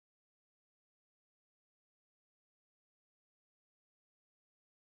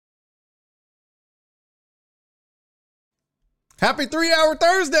Happy 3-hour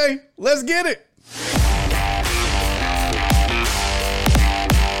Thursday. Let's get it.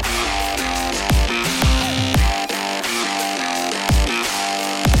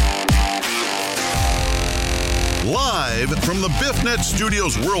 Live from the BiffNet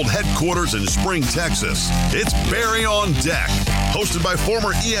Studios World Headquarters in Spring, Texas, it's Barry on Deck, hosted by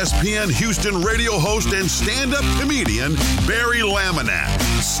former ESPN Houston radio host and stand-up comedian Barry Laminack,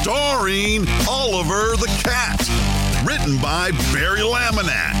 starring Oliver the Cat. Written by Barry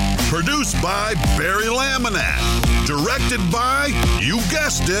Laminack, produced by Barry Laminack, directed by, you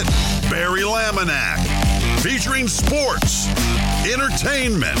guessed it, Barry Laminack, featuring sports,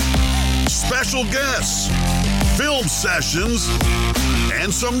 entertainment, special guests, film sessions,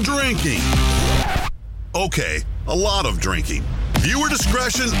 and some drinking. Okay, a lot of drinking. Viewer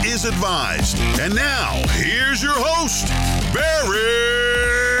discretion is advised. And now, here's your host, Barry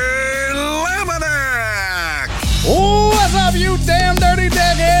Laminack. What's up, you damn dirty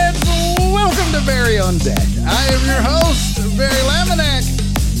deckheads? Welcome to Barry on Deck. I am your host, Barry Laminack.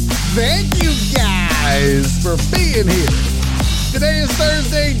 Thank you guys for being here. Today is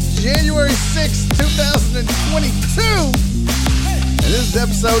Thursday, January 6th, 2022. And this is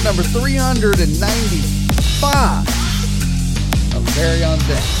episode number 395 of Barry on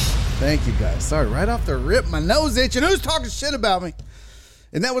Deck. Thank you guys. Sorry, right off the rip, my nose itching. Who's talking shit about me?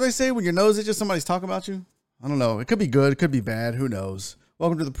 Isn't that what they say when your nose itches, somebody's talking about you? I don't know. It could be good. It could be bad. Who knows?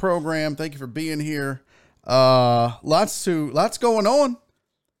 Welcome to the program. Thank you for being here. Lots going on.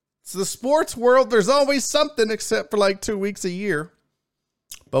 It's the sports world. There's always something except for like 2 weeks a year.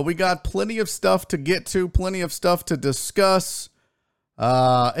 But we got plenty of stuff to get to, plenty of stuff to discuss.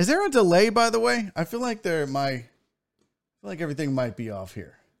 Is there a delay, by the way? I feel like everything might be off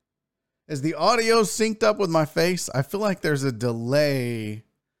here. Is the audio synced up with my face? I feel like there's a delay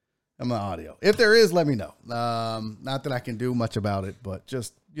on my audio. If there is, let me know. Not that I can do much about it, but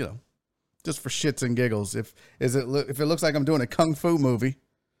just for shits and giggles. If it looks like I'm doing a kung fu movie,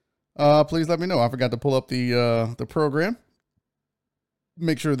 please let me know. I forgot to pull up the program.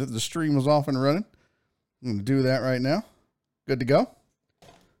 Make sure that the stream was off and running. I'm going to do that right now. Good to go.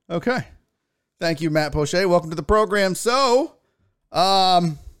 Okay. Thank you, Matt Poche. Welcome to the program. So,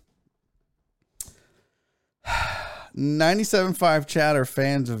 97.5 chat are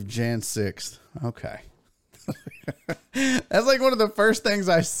fans of Jan 6th. Okay. That's like one of the first things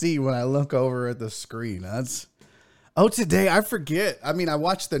I see when I look over at the screen. Today, I forget. I mean, I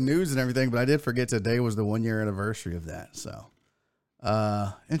watched the news and everything, but I did forget today was the 1 year anniversary of that. So,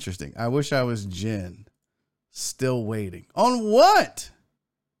 interesting. I wish I was Jen. Still waiting. On what?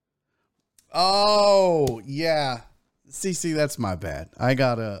 Oh, yeah. See, that's my bad. I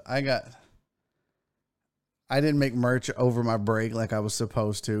didn't make merch over my break like I was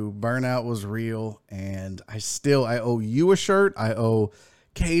supposed to. Burnout was real, and I owe you a shirt. I owe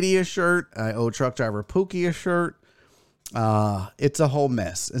Katie a shirt. I owe truck driver Pookie a shirt. It's a whole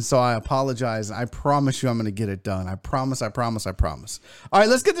mess. And so I apologize. I promise you I'm going to get it done. I promise. All right,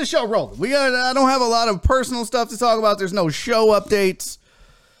 let's get the show rolling. I don't have a lot of personal stuff to talk about. There's no show updates.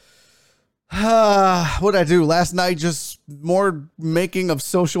 What did I do last night? Just more making of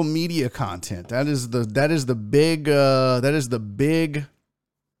social media content. That is the big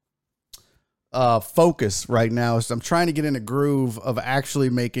focus right now. So I'm trying to get in a groove of actually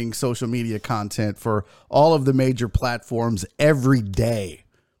making social media content for all of the major platforms every day.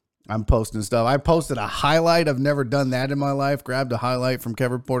 I'm posting stuff. I posted a highlight. I've never done that in my life. Grabbed a highlight from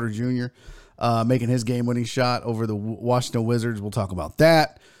Kevin Porter Jr. Making his game-winning shot over the Washington Wizards. We'll talk about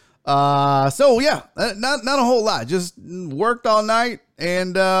that. So yeah, not a whole lot. Just worked all night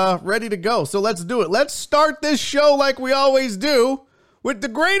and ready to go. So let's do it. Let's start this show like we always do with the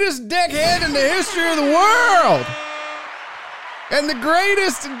greatest deckhead in the history of the world. And the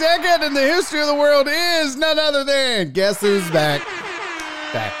greatest deckhead in the history of the world is none other than, guess who's back?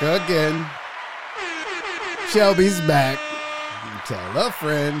 Back again. Shelby's back. Tell a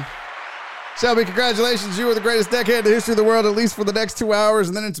friend. Shelby, congratulations. You are the greatest deckhead in the history of the world, at least for the next 2 hours.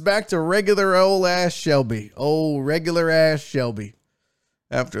 And then it's back to regular old ass Shelby. Regular ass Shelby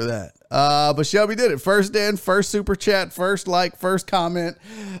after that. But Shelby did it. First in, first super chat, first like, first comment.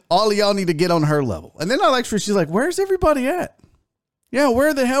 All of y'all need to get on her level. And then I like, she's like, where's everybody at? Yeah,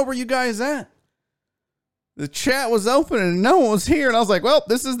 where the hell were you guys at? The chat was open and no one was here. And I was like, well,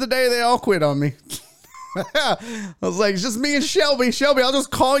 this is the day they all quit on me. I was like, it's just me and Shelby. Shelby, I'll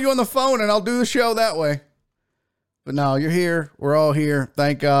just call you on the phone and I'll do the show that way. But no, you're here. We're all here.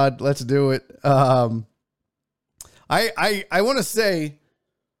 Thank God. Let's do it. I want to say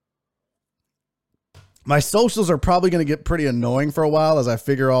My socials are probably going to get pretty annoying for a while as I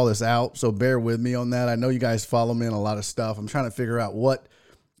figure all this out. So bear with me on that. I know you guys follow me on a lot of stuff. I'm trying to figure out what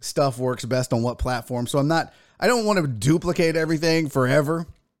stuff works best on what platform. So I don't want to duplicate everything forever.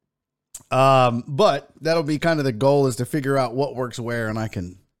 But that'll be kind of the goal, is to figure out what works where, and I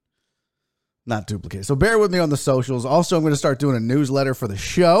can not duplicate. So bear with me on the socials. Also, I'm going to start doing a newsletter for the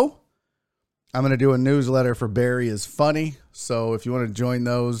show. I'm going to do a newsletter for Barry is Funny. So if you want to join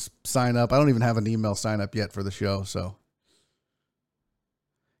those, sign up. I don't even have an email sign up yet for the show. So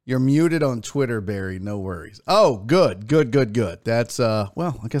you're muted on Twitter, Barry. No worries. Oh, good. That's,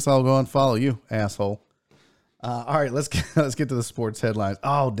 well, I guess I'll go and follow you, asshole. All right, let's get to the sports headlines.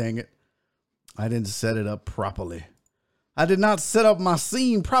 Oh, dang it. I didn't set it up properly. I did not set up my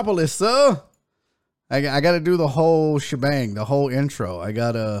scene properly, sir. I got to do the whole shebang, the whole intro. I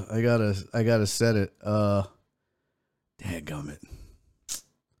gotta set it. Dadgummit.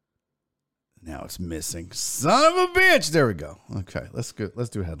 Now it's missing. Son of a bitch. There we go. Okay, let's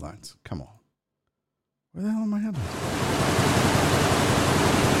do headlines. Come on. Where the hell are my headlines?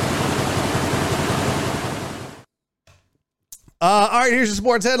 All right, here's your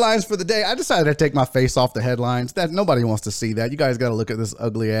sports headlines for the day. I decided to take my face off the headlines. That nobody wants to see that. You guys got to look at this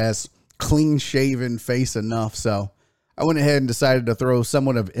ugly ass, clean shaven face enough. So I went ahead and decided to throw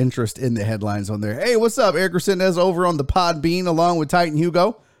somewhat of interest in the headlines on there. Hey, what's up? Eric Resendez over on the Podbean along with Titan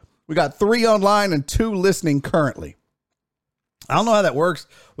Hugo. We got 3 online and 2 listening currently. I don't know how that works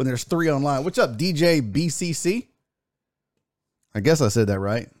when there's 3 online. What's up, DJ BCC? I guess I said that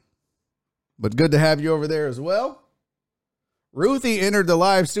right. But good to have you over there as well. Ruthie entered the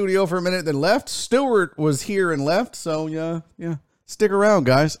live studio for a minute, then left. Stewart was here and left. So yeah. Stick around,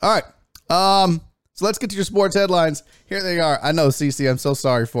 guys. All right. So let's get to your sports headlines. Here they are. I know, CC, I'm so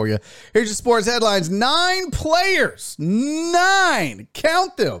sorry for you. Here's your sports headlines. 9 players. 9.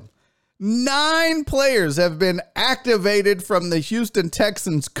 Count them. 9 players have been activated from the Houston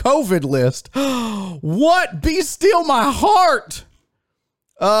Texans COVID list. What? Be still my heart.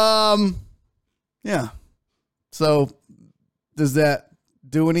 Yeah. So does that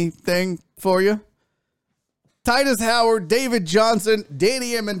do anything for you? Titus Howard, David Johnson,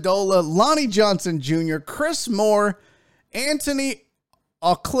 Danny Amendola, Lonnie Johnson Jr., Chris Moore, Anthony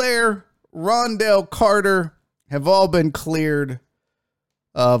Auclair, Rondell Carter have all been cleared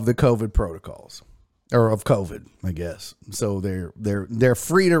of the COVID protocols, or of COVID, I guess. So they're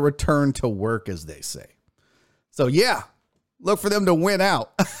free to return to work, as they say. So yeah, look for them to win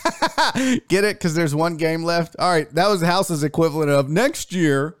out. Get it? Because there's 1 game left. All right, that was the House's equivalent of next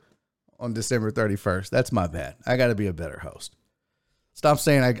year on December 31st. That's my bad. I got to be a better host. Stop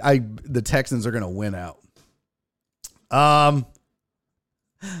saying the Texans are going to win out.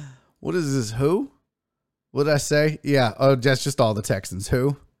 What is this? Who? What did I say? Yeah. Oh, that's just all the Texans. Who?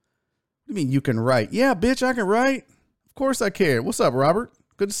 What do you mean you can write? Yeah, bitch, I can write. Of course I can. What's up, Robert?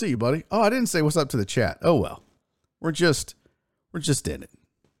 Good to see you, buddy. Oh, I didn't say what's up to the chat. Oh, well. We're just in it.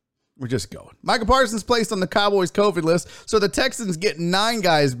 We're just going. Micah Parsons placed on the Cowboys COVID list. So the Texans get 9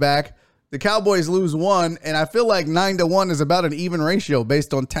 guys back. The Cowboys lose 1. And I feel like 9-1 is about an even ratio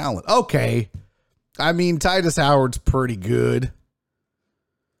based on talent. Okay. I mean, Titus Howard's pretty good.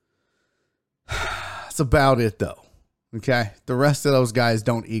 That's about it, though. Okay. The rest of those guys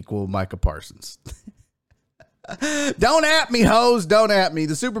don't equal Micah Parsons. Don't at me, hoes. Don't at me.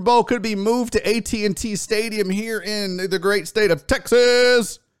 The Super Bowl could be moved to AT&T Stadium here in the great state of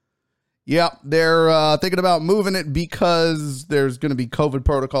Texas. Yep, they're thinking about moving it because there's going to be COVID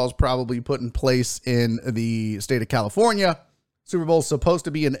protocols probably put in place in the state of California. Super Bowl's supposed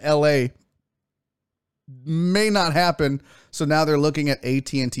to be in LA. May not happen. So now they're looking at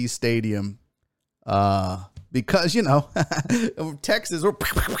AT&T Stadium because, you know, Texas.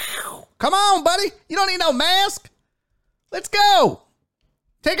 Come on, buddy. You don't need no mask. Let's go.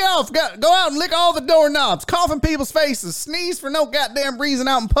 Take it off. Go out and lick all the doorknobs. Cough in people's faces. Sneeze for no goddamn reason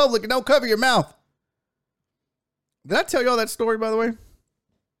out in public and don't cover your mouth. Did I tell y'all that story, by the way?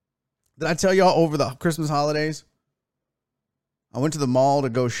 Did I tell y'all over the Christmas holidays? I went to the mall to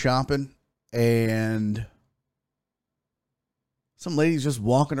go shopping and some lady's just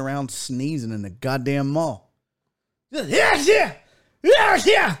walking around sneezing in the goddamn mall. Yeah.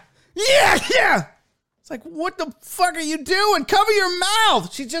 It's like, what the fuck are you doing? Cover your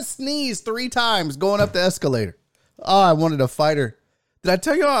mouth. She just sneezed 3 times going up the escalator. Oh, I wanted to fight her. Did I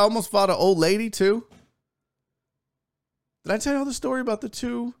tell you I almost fought an old lady too? Did I tell you the story about the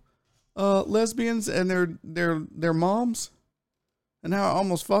 2 lesbians and their moms? And how I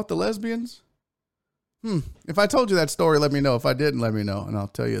almost fought the lesbians? If I told you that story, let me know. If I didn't, let me know, and I'll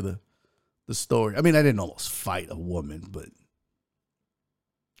tell you the story. I mean, I didn't almost fight a woman, but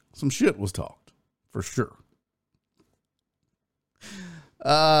some shit was talked. for sure.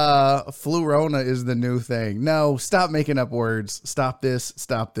 Flurona is the new thing. No, stop making up words. Stop this.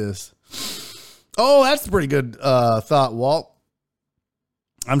 Stop this. Oh, that's a pretty good thought, Walt.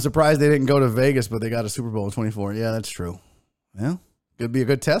 I'm surprised they didn't go to Vegas, but they got a Super Bowl in 24. Yeah, that's true. Well, could be a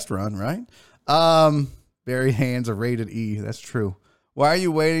good test run, right? Barry Hands a rated E. That's true. Why are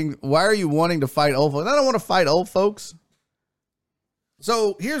you waiting? Why are you wanting to fight old folks? I don't want to fight old folks.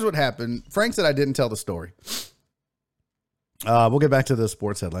 So here's what happened. Frank said I didn't tell the story. We'll get back to the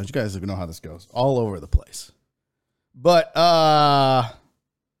sports headlines. You guys know how this goes. All over the place. But,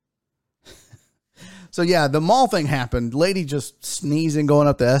 so yeah, the mall thing happened. Lady just sneezing, going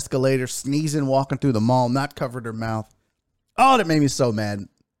up the escalator, sneezing, walking through the mall, not covered her mouth. Oh, that made me so mad.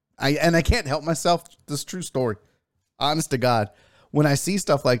 I can't help myself. This is a true story. Honest to God. When I see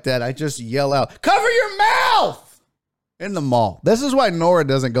stuff like that, I just yell out, cover your mouth in the mall. This is why Nora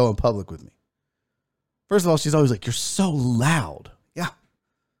doesn't go in public with me. First of all, she's always like, you're so loud. Yeah.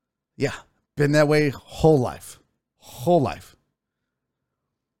 Yeah. Been that way whole life. Whole life.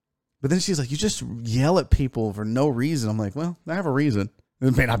 But then she's like, you just yell at people for no reason. I'm like, well, I have a reason.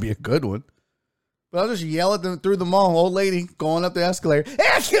 It may not be a good one. But I'll just yell at them through the mall. Old lady going up the escalator.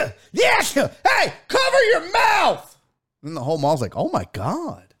 Hey, cover your mouth. And the whole mall's like, oh my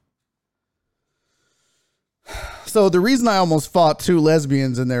God. So the reason I almost fought two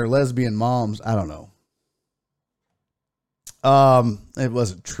lesbians and their lesbian moms, I don't know. It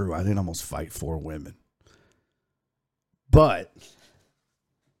wasn't true. I didn't almost fight 4 women. But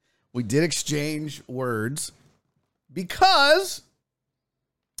we did exchange words because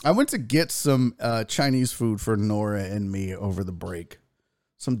I went to get some Chinese food for Nora and me over the break.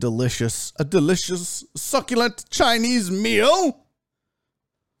 A delicious, succulent Chinese meal.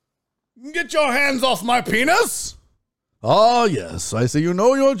 Get your hands off my penis. Oh, yes. I say you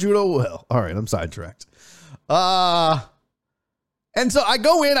know your judo well. All right, I'm sidetracked. And so I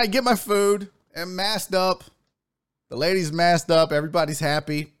go in, I get my food, and masked up. The lady's masked up. Everybody's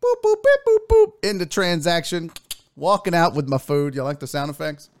happy. Boop, boop, boop, boop, boop. In the transaction. Walking out with my food. You like the sound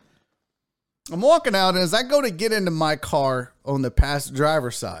effects? I'm walking out, and as I go to get into my car on the passenger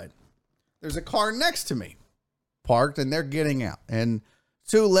driver's side, there's a car next to me parked, and they're getting out. And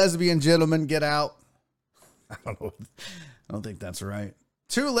 2 lesbian gentlemen get out. I don't think that's right.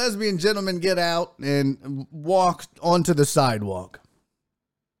 2 lesbian gentlemen get out and walk onto the sidewalk.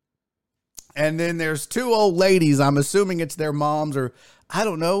 And then there's 2 old ladies. I'm assuming it's their moms, or I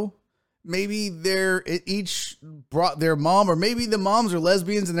don't know. Maybe they're each brought their mom, or maybe the moms are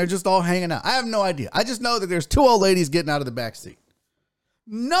lesbians and they're just all hanging out. I have no idea. I just know that there's 2 old ladies getting out of the back seat.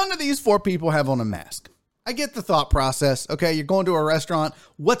 None of these 4 people have on a mask. I get the thought process. Okay, you're going to a restaurant.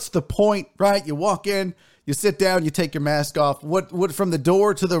 What's the point, right? You walk in, you sit down, you take your mask off. What from the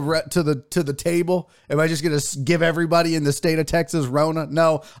door to the table? Am I just going to give everybody in the state of Texas Rona?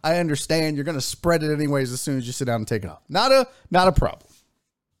 No, I understand. You're going to spread it anyways as soon as you sit down and take it off. Not a problem.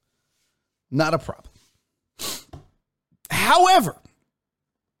 Not a problem. However,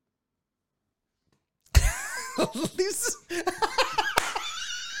 Lisa,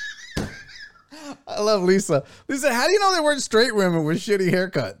 I love Lisa. Lisa, how do you know they weren't straight women with shitty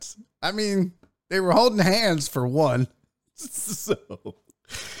haircuts? I mean, they were holding hands for one. So,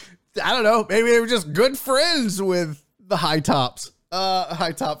 I don't know. Maybe they were just good friends with the high top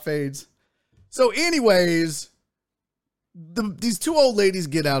fades. So anyways, these 2 old ladies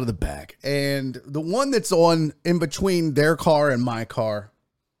get out of the back, and the one that's in between their car and my car,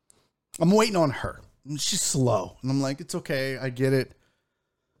 I'm waiting on her. And she's slow. And I'm like, it's okay. I get it.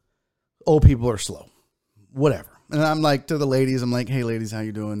 Old people are slow. Whatever. And I'm like, to the ladies, I'm like, hey, ladies, how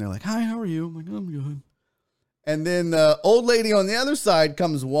you doing? They're like, hi, how are you? I'm like, I'm good. And then the old lady on the other side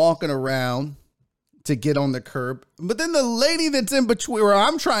comes walking around to get on the curb. But then the lady that's in between where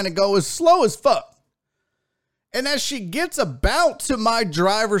I'm trying to go is slow as fuck. And as she gets about to my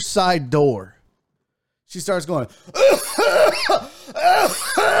driver's side door, she starts going,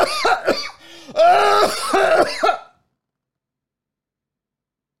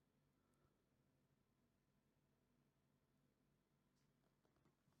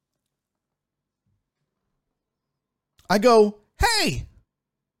 I go, hey,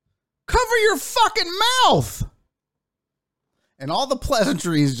 cover your fucking mouth. And all the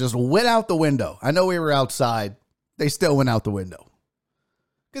pleasantries just went out the window. I know we were outside. They still went out the window.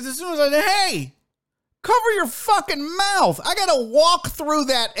 Because as soon as I said, hey, cover your fucking mouth. I got to walk through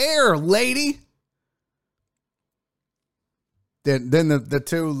that air, lady. Then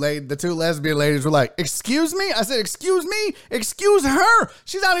the two lesbian ladies were like, excuse me? I said, excuse me? Excuse her.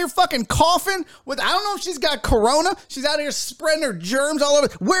 She's out here fucking coughing with, I don't know if she's got corona. She's out here spreading her germs all over.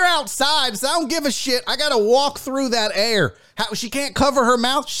 We're outside, so I don't give a shit. I got to walk through that air. She can't cover her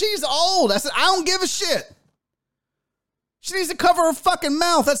mouth. She's old. I said, I don't give a shit. She needs to cover her fucking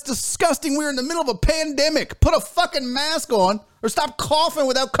mouth. That's disgusting. We're in the middle of a pandemic. Put a fucking mask on or stop coughing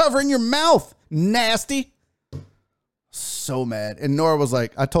without covering your mouth. Nasty. So mad. And Nora was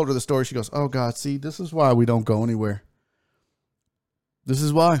like, I told her the story. She goes, oh God, see, this is why we don't go anywhere. This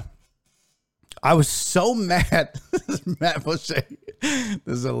is why. I was so mad. This is Matt Boucher. This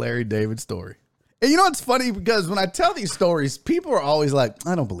is a Larry David story. And you know what's funny? Because when I tell these stories, people are always like,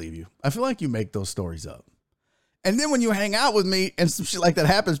 I don't believe you. I feel like you make those stories up. And then when you hang out with me and some shit like that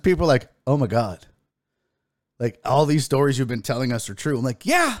happens, people are like, oh my God. Like all these stories you've been telling us are true. I'm like,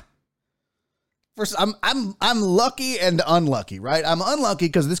 yeah. First, I'm lucky and unlucky, right? I'm unlucky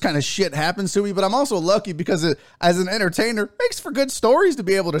because this kind of shit happens to me, but I'm also lucky because it, as an entertainer, makes for good stories to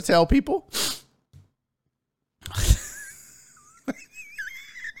be able to tell people.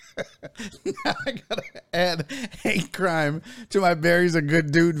 Now I gotta add hate crime to my Barry's a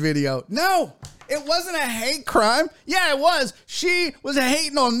good dude video. No, it wasn't a hate crime. Yeah, it was. She was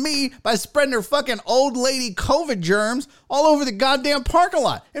hating on me by spreading her fucking old lady COVID germs all over the goddamn parking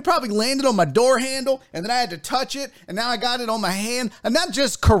lot. It probably landed on my door handle, and then I had to touch it, and now I got it on my hand. And not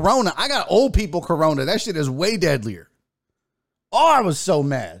just corona. I got old people corona. That shit is way deadlier. Oh, I was so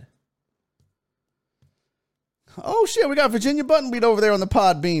mad. Oh, shit, we got Virginia Buttonweed over there on the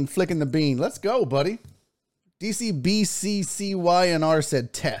pod bean, flicking the bean. Let's go, buddy. DCBCCYNR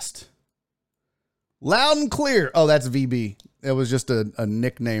said test. Loud and clear. Oh, that's VB. It was just a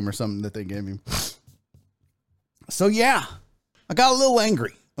nickname or something that they gave him. So, yeah, I got a little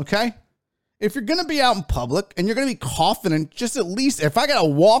angry, okay? If you're going to be out in public and you're going to be coughing and just at least, if I got to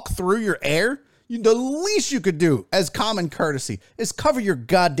walk through your air, the least you could do as common courtesy is cover your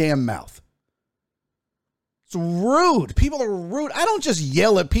goddamn mouth. It's rude. People are rude. I don't just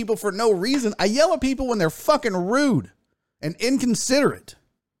yell at people for no reason. I yell at people when they're fucking rude and inconsiderate.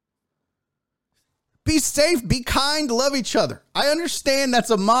 Be safe, be kind, love each other. I understand that's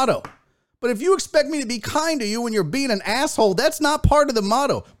a motto. But if you expect me to be kind to you when you're being an asshole, that's not part of the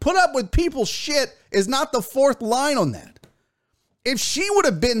motto. Put up with people's shit is not the fourth line on that. If she would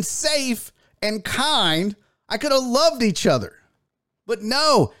have been safe and kind, I could have loved each other. But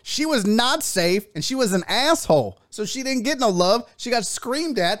no, she was not safe and she was an asshole. So she didn't get no love. She got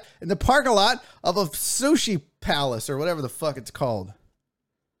screamed at in the parking lot of a sushi palace or whatever the fuck it's called.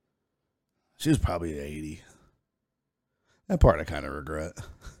 She was probably 80. That part I kind of regret.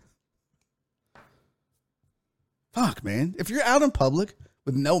 Fuck, man. If you're out in public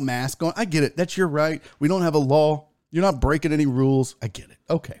with no mask on, I get it. That's your right. We don't have a law. You're not breaking any rules. I get it.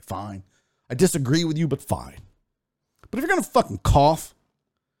 Okay, fine. I disagree with you, but fine. But if you're going to fucking cough,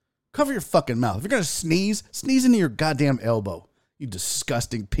 cover your fucking mouth. If you're going to sneeze, sneeze into your goddamn elbow. You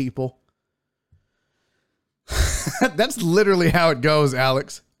disgusting people. That's literally how it goes,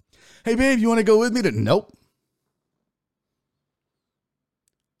 Alex. Hey, babe, you want to go with me to... Nope.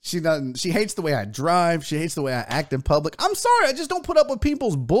 She doesn't. She hates the way I drive. She hates the way I act in public. I'm sorry. I just don't put up with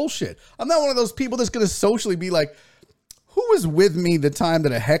people's bullshit. I'm not one of those people that's going to socially be like, who was with me the time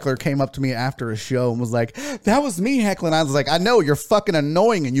that a heckler came up to me after a show and was like, that was me heckling? I was like, I know, you're fucking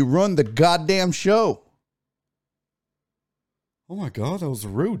annoying and you ruined the goddamn show. Oh my God, that was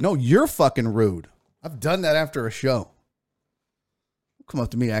rude. No, you're fucking rude. I've done that after a show. Don't come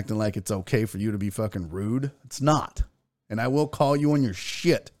up to me acting like it's okay for you to be fucking rude. It's not. And I will call you on your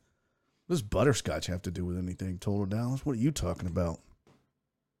shit. What does butterscotch have to do with anything, Total Dallas? What are you talking about?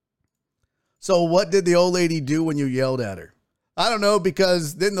 So what did the old lady do when you yelled at her? I don't know,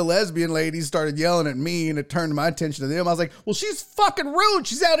 because then the lesbian ladies started yelling at me and it turned my attention to them. I was like, well, she's fucking rude.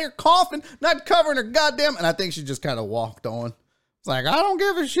 She's out here coughing, not covering her goddamn. And I think she just kind of walked on. It's like, I don't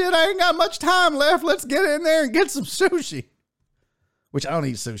give a shit. I ain't got much time left. Let's get in there and get some sushi. Which I don't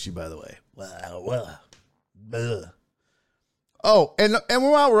eat sushi, by the way. Oh, and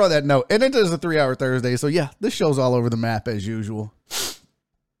while we're on that note, and it is a 3-hour Thursday. So yeah, this show's all over the map as usual.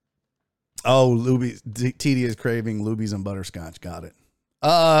 Oh, Luby's, TD is craving Luby's and butterscotch. Got it.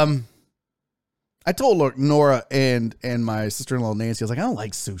 I told Nora and my sister-in-law Nancy, I was like, I don't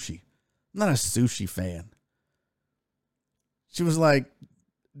like sushi. I'm not a sushi fan. She was like,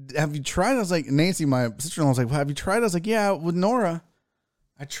 have you tried? I was like, Nancy, my sister-in-law was like, well, have you tried? I was like, yeah, with Nora.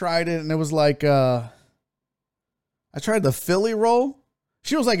 I tried it and it was like, I tried the Philly roll.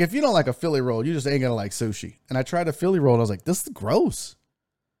 She was like, if you don't like a Philly roll, you just ain't gonna like sushi. And I tried a Philly roll and I was like, this is gross.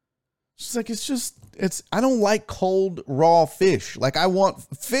 She's like, I don't like cold, raw fish. Like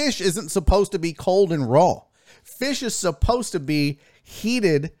fish isn't supposed to be cold and raw. Fish is supposed to be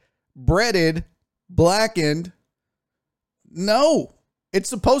heated, breaded, blackened. No, it's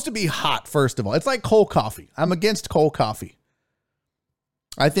supposed to be hot, first of all. It's like cold coffee. I'm against cold coffee.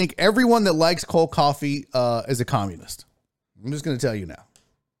 I think everyone that likes cold coffee is a communist. I'm just going to tell you now.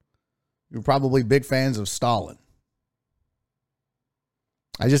 You're probably big fans of Stalin.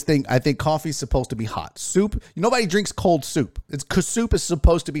 I think coffee's supposed to be hot. Soup, nobody drinks cold soup. Soup is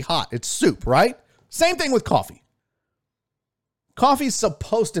supposed to be hot. It's soup, right? Same thing with coffee. Coffee's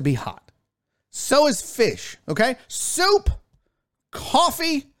supposed to be hot. So is fish, okay? Soup,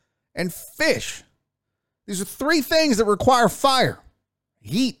 coffee, and fish. These are three things that require fire,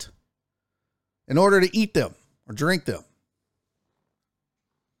 heat, in order to eat them or drink them.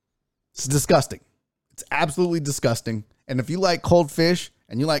 It's disgusting. It's absolutely disgusting. And if you like cold fish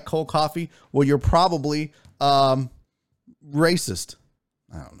and you like cold coffee, well, you're probably racist.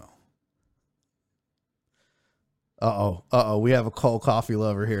 I don't know. Uh-oh. We have a cold coffee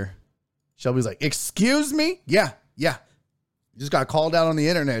lover here. Shelby's like, excuse me? Yeah. You just got called out on the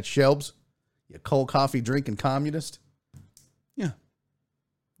internet, Shelbs. You cold coffee drinking communist. Yeah.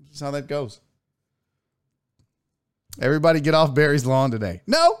 This is how that goes. Everybody get off Barry's lawn today.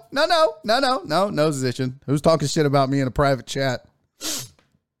 No, Zishin. Who's talking shit about me in a private chat?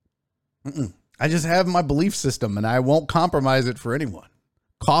 I just have my belief system and I won't compromise it for anyone.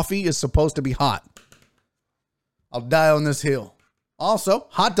 Coffee is supposed to be hot. I'll die on this hill. Also,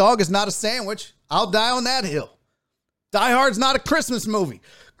 hot dog is not a sandwich. I'll die on that hill. Die Hard's not a Christmas movie.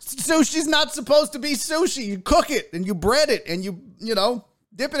 Sushi's not supposed to be sushi. You cook it and you bread it and you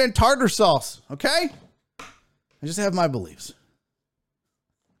dip it in tartar sauce. Okay? I just have my beliefs.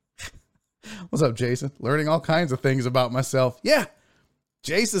 What's up, Jason? Learning all kinds of things about myself. Yeah.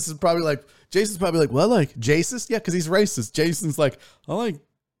 Jason's probably like, well, I like Jason. Yeah, because he's racist. Jason's like, I like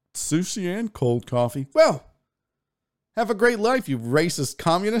sushi and cold coffee. Well, have a great life, you racist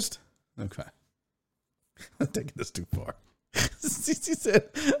communist. Okay. I'm taking this too far. Cece said,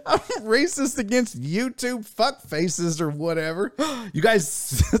 I'm racist against YouTube fuck faces or whatever. You guys,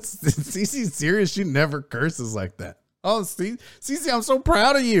 Cece's serious. She never curses like that. Oh, Cece, I'm so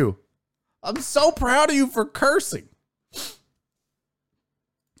proud of you. I'm so proud of you for cursing.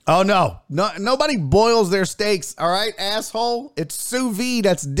 Oh, no, nobody boils their steaks. All right, asshole. It's sous vide.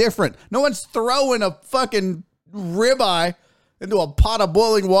 That's different. No one's throwing a fucking ribeye into a pot of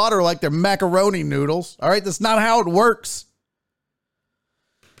boiling water like they're macaroni noodles. All right, that's not how it works.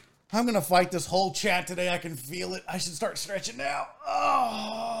 I'm going to fight this whole chat today. I can feel it. I should start stretching now.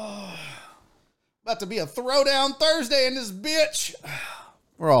 Oh, about to be a throwdown Thursday in this bitch.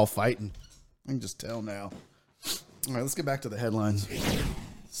 We're all fighting. I can just tell now. All right, let's get back to the headlines.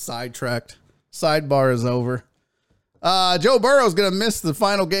 Sidetracked. Sidebar is over. Joe Burrow's going to miss the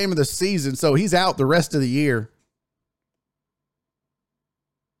final game of the season, so he's out the rest of the year.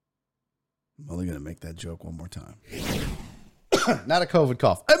 I'm only going to make that joke one more time. Not a COVID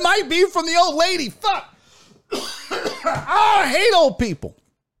cough. It might be from the old lady. Fuck. I hate old people.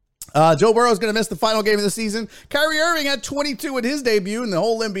 Joe Burrow's going to miss the final game of the season. Kyrie Irving had 22 at his debut, and the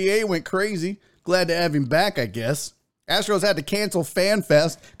whole NBA went crazy. Glad to have him back, I guess. Astros had to cancel Fan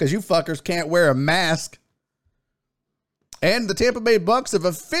Fest because you fuckers can't wear a mask. And the Tampa Bay Bucks have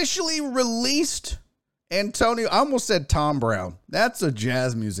officially released Antonio. I almost said Tom Brown. That's a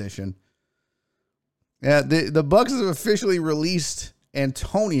jazz musician. Yeah, the Bucks have officially released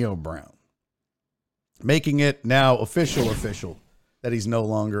Antonio Brown, making it now official that he's no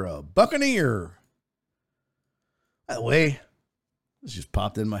longer a Buccaneer. By the way, this just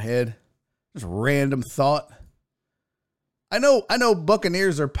popped in my head. Just a random thought. I know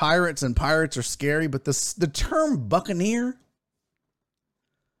Buccaneers are pirates and pirates are scary, but the term Buccaneer,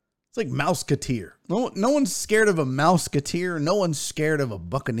 it's like Mouseketeer. No one's scared of a Mouseketeer. No one's scared of a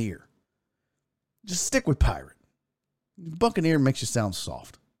Buccaneer. Just stick with pirate. Buccaneer makes you sound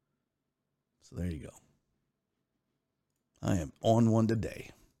soft. So there you go. I am on one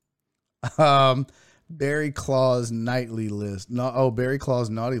today. Barry Claw's nightly list. No, Barry Claw's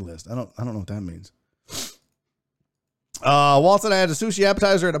naughty list. I don't know what that means. Walton, I had a sushi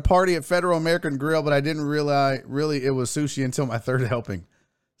appetizer at a party at Federal American Grill, but I didn't realize really it was sushi until my third helping.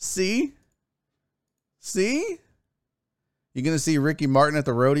 See? You're going to see Ricky Martin at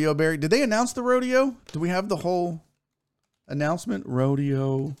the rodeo, Barry. Did they announce the rodeo? Do we have the whole announcement?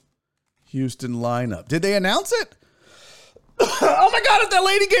 Rodeo Houston lineup. Did they announce it? Oh my God, if that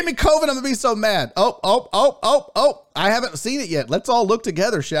lady gave me COVID, I'm going to be so mad. Oh. I haven't seen it yet. Let's all look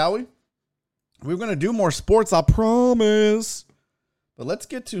together, shall we? We're going to do more sports, I promise. But let's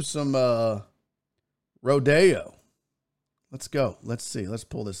get to some rodeo. Let's go. Let's see. Let's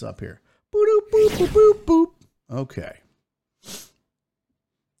pull this up here. Boop, boop, boop, boop, boop. Okay.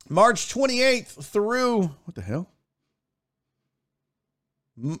 March 28th through, what the hell?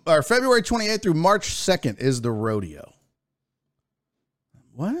 Or February 28th through March 2nd is the rodeo.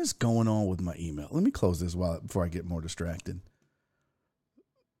 What is going on with my email? Let me close this before I get more distracted.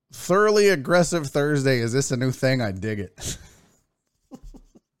 Thoroughly Aggressive Thursday. Is this a new thing? I dig it.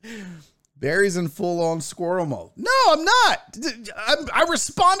 Barry's in full-on squirrel mode. No, I'm not. I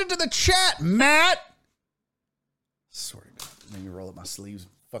responded to the chat, Matt. Sorry, made me roll up my sleeves.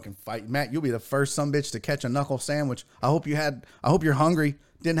 Fucking fight. Matt, you'll be the first sumbitch to catch a knuckle sandwich. I hope you're hungry.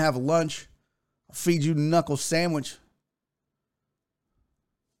 Didn't have lunch. I'll feed you knuckle sandwich.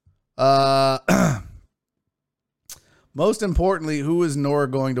 Most importantly, who is Nora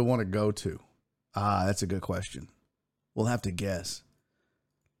going to want to go to? That's a good question. We'll have to guess.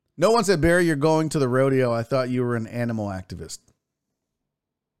 No one said, Barry, you're going to the rodeo. I thought you were an animal activist.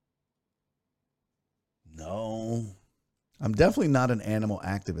 No, I'm definitely not an animal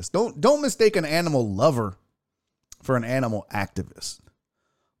activist. Don't mistake an animal lover for an animal activist.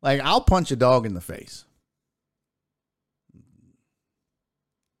 Like, I'll punch a dog in the face.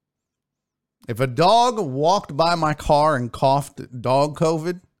 If a dog walked by my car and coughed dog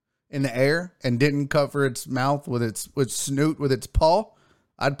COVID in the air and didn't cover its mouth with its snoot with its paw,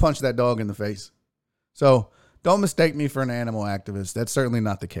 I'd punch that dog in the face. So don't mistake me for an animal activist. That's certainly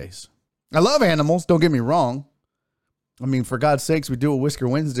not the case. I love animals. Don't get me wrong. I mean, for God's sakes, we do a Whisker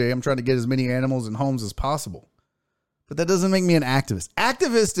Wednesday. I'm trying to get as many animals in homes as possible. But that doesn't make me an activist.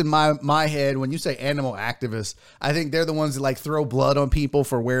 Activist in my head, when you say animal activist, I think they're the ones that like throw blood on people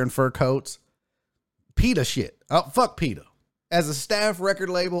for wearing fur coats. PETA shit. Oh, fuck PETA. As a staff record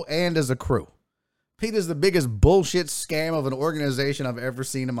label and as a crew. PETA's the biggest bullshit scam of an organization I've ever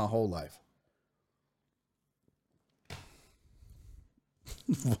seen in my whole life.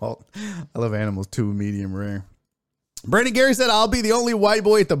 Well, I love animals too, medium rare. Brandon Gary said, I'll be the only white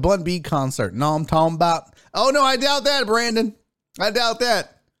boy at the Bun B concert. No, I'm talking about. Oh, no, I doubt that, Brandon. I doubt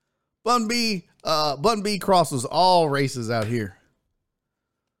that. Bun B crosses all races out here.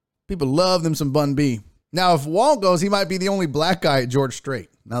 People love them some Bun B. Now, if Walt goes, he might be the only black guy at George Strait.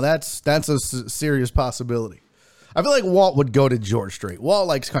 Now, that's a serious possibility. I feel like Walt would go to George Strait. Walt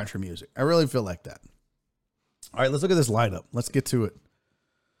likes country music. I really feel like that. All right, let's look at this lineup. Let's get to it.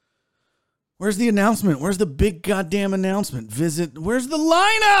 Where's the announcement? Where's the big goddamn announcement? Where's the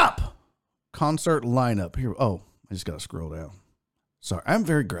lineup? Concert lineup. Here. Oh, I just got to scroll down. Sorry, I'm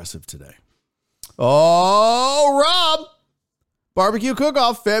very aggressive today. Oh, Rob. Barbecue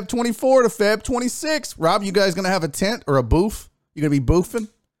Cook-Off, Feb 24 to Feb 26. Rob, you guys going to have a tent or a booth? You going to be boofing?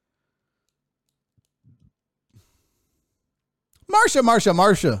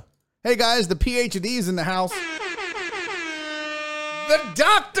 Marsha. Hey, guys, the PhD's in the house. The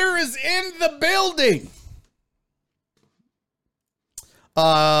doctor is in the building.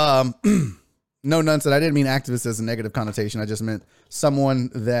 No, none said I didn't mean activist as a negative connotation. I just meant someone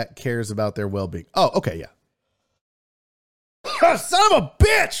that cares about their well-being. Oh, okay, yeah. Son of a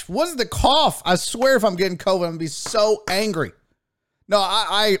bitch! What is the cough? I swear if I'm getting COVID, I'm going to be so angry. No,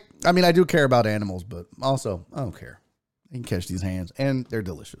 I mean, I do care about animals, but also, I don't care. I can catch these hands, and they're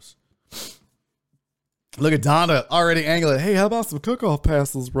delicious. Look at Donna already angling. Hey, how about some cook-off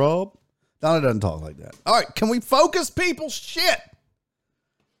passes, Rob? Donna doesn't talk like that. All right, can we focus, people? Shit!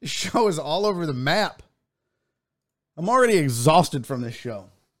 This show is all over the map. I'm already exhausted from this show.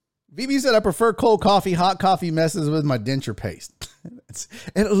 VB said, I prefer cold coffee. Hot coffee messes with my denture paste.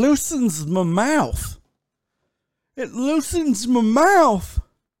 It loosens my mouth.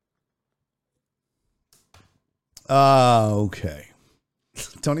 Okay.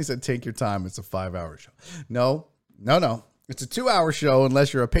 Tony said, take your time. It's a 5-hour show. No. It's a 2-hour show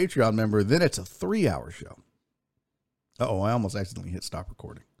unless you're a Patreon member. Then it's a 3-hour show. Uh-oh, I almost accidentally hit stop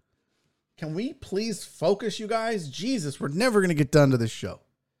recording. Can we please focus, you guys? Jesus, we're never going to get done to this show.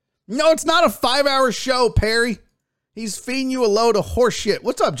 No, it's not a 5-hour show, Perry. He's feeding you a load of horse shit.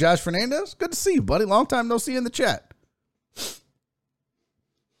 What's up, Josh Fernandez? Good to see you, buddy. Long time no see you in the chat.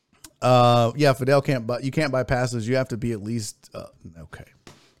 Yeah, Fidel you can't buy passes. You have to be at least, okay.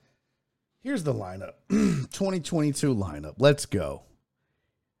 Here's the lineup. 2022 lineup. Let's go.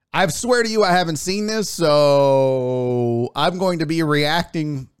 I swear to you, I haven't seen this, so I'm going to be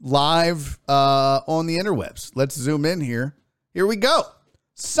reacting live on the interwebs. Let's zoom in here. Here we go.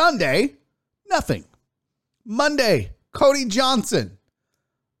 Sunday, nothing. Monday, Cody Johnson.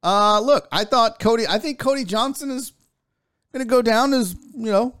 Look, I think Cody Johnson is going to go down as,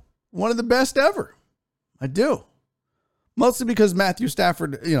 one of the best ever. I do. Mostly because Matthew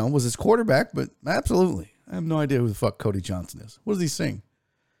Stafford, was his quarterback, but absolutely. I have no idea who the fuck Cody Johnson is. What does he sing?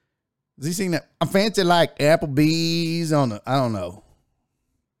 Does he sing that? I'm fancy like Applebee's on I don't know.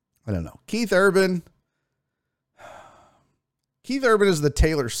 Keith Urban. Keith Urban is the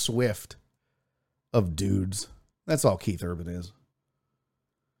Taylor Swift of dudes. That's all Keith Urban is.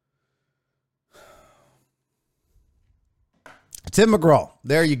 Tim McGraw.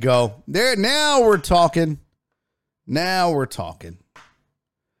 There you go. There. Now we're talking.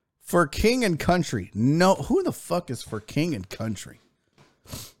 For King and Country. No, who the fuck is For King and Country?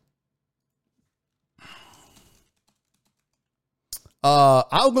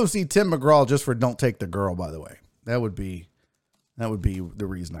 I'll go see Tim McGraw just for Don't Take the Girl, by the way. That would be the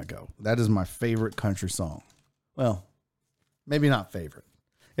reason I go. That is my favorite country song. Well, maybe not favorite.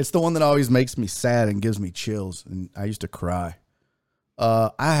 It's the one that always makes me sad and gives me chills, and I used to cry.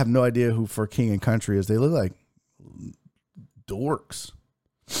 I have no idea who For King and Country is. They look like dorks.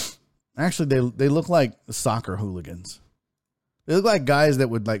 Actually, they look like soccer hooligans. They look like guys that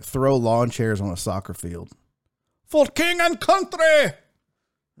would like throw lawn chairs on a soccer field. For King and Country!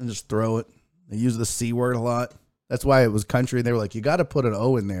 And just throw it. They use the C word a lot. That's why it was country. They were like, you got to put an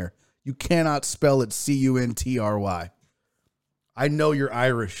O in there. You cannot spell it Country. I know you're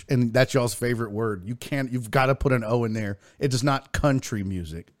Irish, and that's y'all's favorite word. You've got to put an O in there. It is not country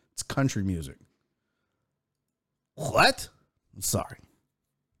music. It's country music. What? I'm sorry.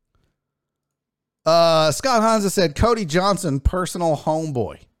 Scott Hansa said, Cody Johnson, personal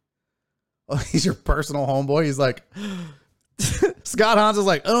homeboy. Oh, he's your personal homeboy? He's like, Scott Hansa's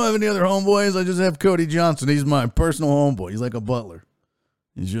like, I don't have any other homeboys. I just have Cody Johnson. He's my personal homeboy. He's like a butler.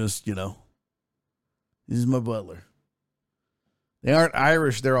 He's just, he's my butler. They aren't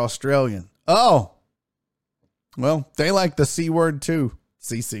Irish. They're Australian. Oh. Well, they like the C word too.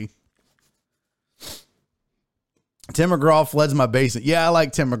 CC. Tim McGraw floods my basement. Yeah, I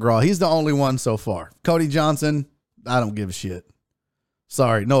like Tim McGraw. He's the only one so far. Cody Johnson, I don't give a shit.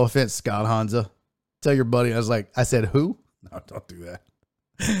 Sorry, no offense, Scott Hansa. Tell your buddy, I said who? No, don't do that.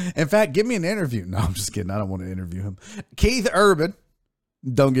 In fact, give me an interview. No, I'm just kidding. I don't want to interview him. Keith Urban,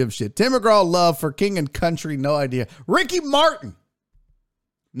 don't give a shit. Tim McGraw, love. For King and Country, no idea. Ricky Martin,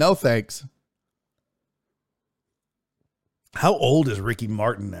 no thanks. How old is Ricky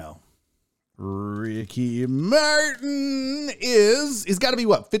Martin now? Ricky Martin he's got to be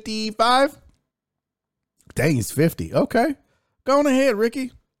what, 55? Dang, he's 50. Okay. Go on ahead,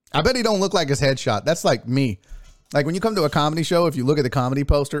 Ricky. I bet he don't look like his headshot. That's like me. Like when you come to a comedy show, if you look at the comedy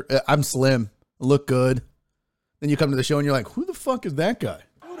poster, I'm slim, look good. Then you come to the show and you're like, who the fuck is that guy?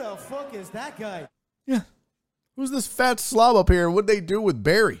 Who the fuck is that guy? Yeah. Who's this fat slob up here? What'd they do with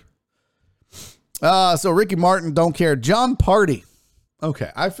Barry? So Ricky Martin, don't care. John Party.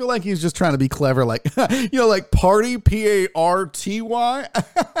 Okay. I feel like he's just trying to be clever. Like, like Party, Party.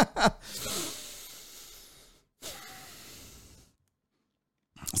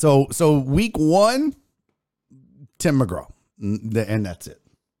 So week 1, Tim McGraw, and that's it.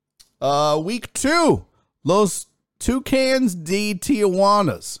 Week 2, Los Tucanes de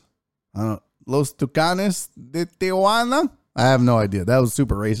Tijuanas. Los Tucanes de Tijuana? I have no idea. That was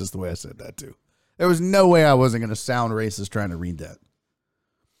super racist the way I said that too. There was no way I wasn't going to sound racist trying to read that.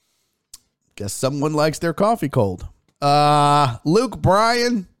 Guess someone likes their coffee cold. Luke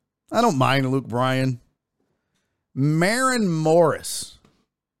Bryan. I don't mind Luke Bryan. Maren Morris.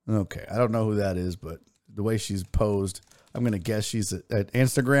 Okay, I don't know who that is, but the way she's posed, I'm going to guess she's an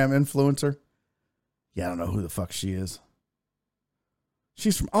Instagram influencer. Yeah, I don't know who the fuck she is.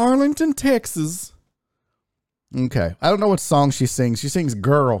 She's from Arlington, Texas. Okay, I don't know what song she sings. She sings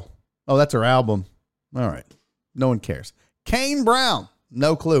Girl. Oh, that's her album. All right, no one cares. Kane Brown,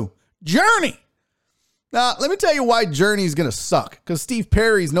 no clue. Journey. Now, let me tell you why Journey's going to suck, because Steve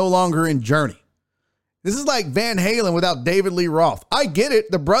Perry's no longer in Journey. This is like Van Halen without David Lee Roth. I get it.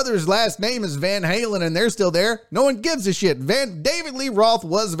 The brother's last name is Van Halen and they're still there. No one gives a shit. David Lee Roth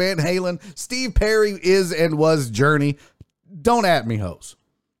was Van Halen. Steve Perry is and was Journey. Don't at me, hoes.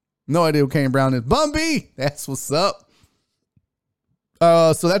 No idea who Kane Brown is. Bun B. That's what's up.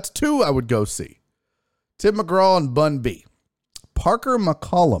 So that's 2 I would go see. Tim McGraw and Bun B. Parker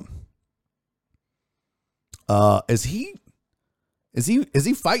McCollum. Is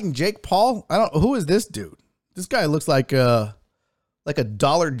he fighting Jake Paul? Who is this dude? This guy looks like a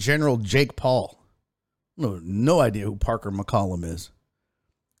Dollar General Jake Paul. No idea who Parker McCollum is.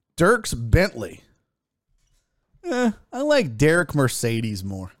 Dierks Bentley. I like Derek Mercedes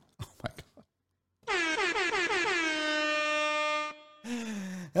more. Oh my God.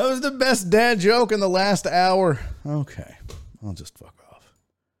 That was the best dad joke in the last hour. Okay. I'll just fuck off.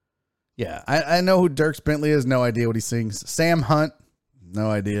 Yeah, I know who Dierks Bentley is. No idea what he sings. Sam Hunt, no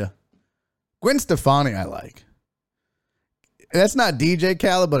idea. Gwen Stefani, I like. That's not DJ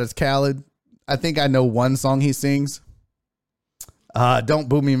Khaled, but it's Khaled. I think I know one song he sings. Don't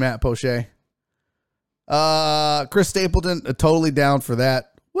Boo Me, Matt Poche. Chris Stapleton, totally down for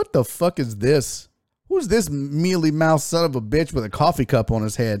that. What the fuck is this? Who's this mealy mouse son of a bitch with a coffee cup on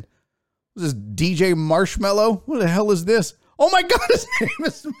his head? Who's this DJ Marshmello? What the hell is this? Oh my God, his name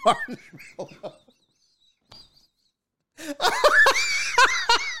is Marshmello.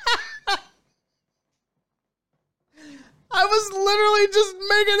 I was literally just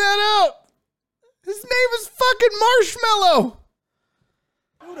making that up. His name is fucking Marshmello.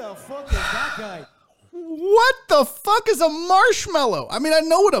 Who the fuck is that guy? What the fuck is a marshmallow? I mean, I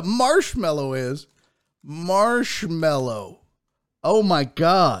know what a marshmallow is. Marshmello. Oh my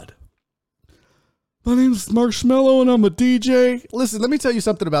God. My name's Marshmello and I'm a DJ. Listen, let me tell you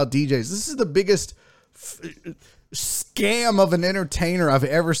something about DJs. This is the biggest scam of an entertainer I've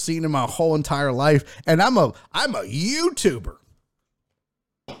ever seen in my whole entire life. And I'm a YouTuber.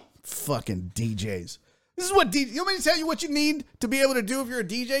 Fucking DJs. This is what you want me to tell you what you need to be able to do if you're a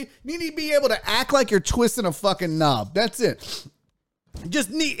DJ? You need to be able to act like you're twisting a fucking knob. That's it.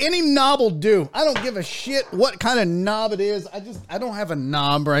 Just need any knob will do. I don't give a shit what kind of knob it is. I don't have a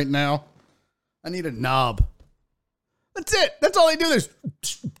knob right now. I need a knob. That's it. That's all I do. There's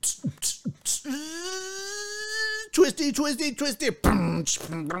twisty, twisty, twisty.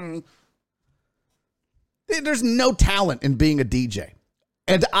 There's no talent in being a DJ.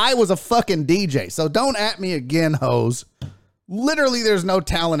 And I was a fucking DJ. So don't at me again, hoes. Literally, there's no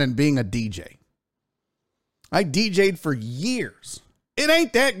talent in being a DJ. I DJ'd for years. It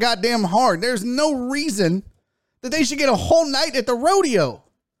ain't that goddamn hard. There's no reason that they should get a whole night at the rodeo.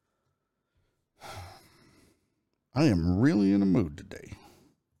 I am really in a mood today.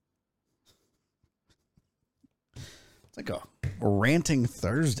 It's like a ranting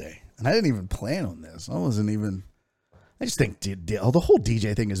Thursday. And I didn't even plan on this. I just think the whole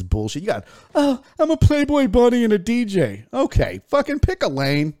DJ thing is bullshit. You got, I'm a Playboy bunny and a DJ. Okay, fucking pick a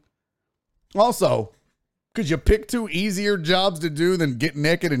lane. Also, could you pick two easier jobs to do than get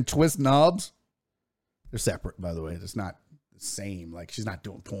naked and twist knobs? They're separate, by the way. It's not the same. Like, she's not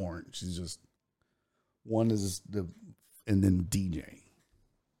doing porn. She's just, one is and then DJ.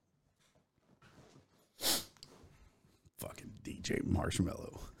 Fucking DJ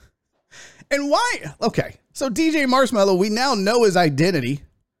Marshmello. And why? Okay, so DJ Marshmello, we now know his identity.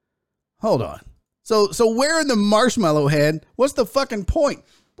 Hold on. So where in the Marshmello head? What's the fucking point?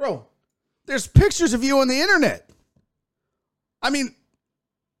 Bro, there's pictures of you on the internet. I mean,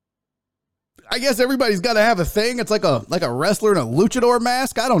 I guess everybody's got to have a thing. It's like a wrestler in a luchador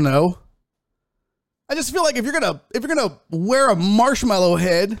mask. I don't know. I just feel like if you're gonna wear a marshmallow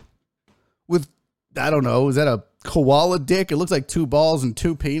head with, I don't know, is that a koala dick? It looks like two balls and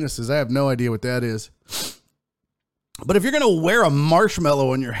two penises. I have no idea what that is. But if you're gonna wear a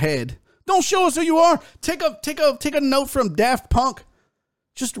marshmallow on your head, don't show us who you are. Take a note from Daft Punk.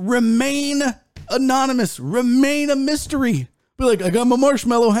 Just remain anonymous. Remain a mystery. Be like, I got my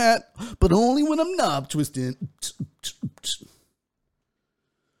marshmallow hat, but only when I'm knob twisting.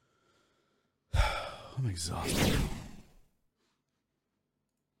 I'm exhausted.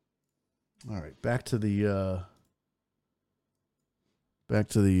 All right, back to the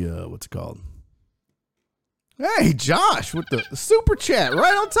what's it called? Hey, Josh, with the super chat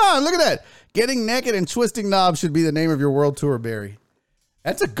right on time. Look at that. Getting Naked and Twisting Knobs should be the name of your world tour, Barry.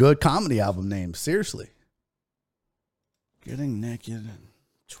 That's a good comedy album name. Seriously. Getting Naked and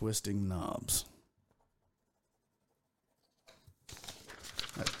Twisting Knobs.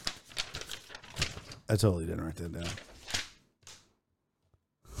 I totally didn't write that down.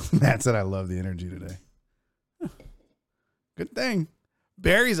 Matt said I love the energy today. Good thing.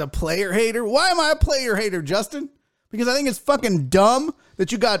 Barry's a player hater. Why am I a player hater, Justin? Because I think it's fucking dumb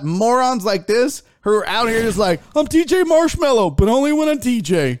that you got morons like this who are out here just like, I'm DJ Marshmello, but only when I'm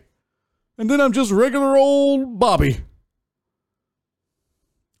DJ. And then I'm just regular old Bobby.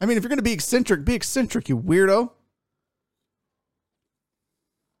 I mean, if you're going to be eccentric, you weirdo.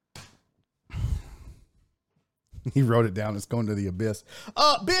 He wrote it down. It's going to the abyss.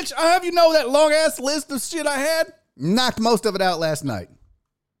 Bitch, I have you know that long ass list of shit I had. Knocked most of it out last night.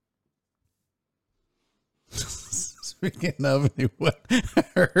 Speaking of what I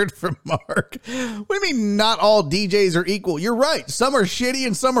heard from Mark. What do you mean not all DJs are equal? You're right. Some are shitty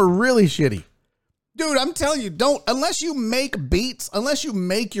and some are really shitty. Dude, I'm telling you, unless you make beats, unless you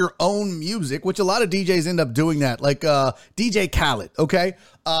make your own music, which a lot of DJs end up doing that, like DJ Khaled, okay?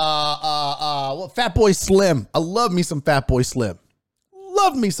 Fatboy Slim. I love me some Fatboy Slim.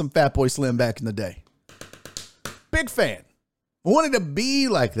 Loved me some Fatboy Slim back in the day. Big fan. I wanted to be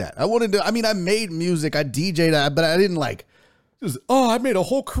like that. I made music, I DJ'd, but I didn't like, I made a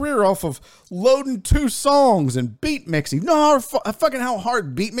whole career off of loading 2 songs and beat mixing. No, fucking how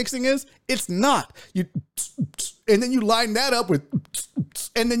hard beat mixing is? It's not. And then you line that up with,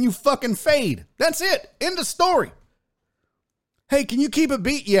 and then you fucking fade. That's it. End of story. Hey, can you keep a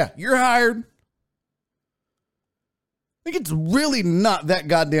beat? Yeah, you're hired. I think it's really not that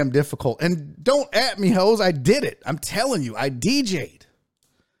goddamn difficult. And don't at me, hoes. I did it. I'm telling you, I DJ'd.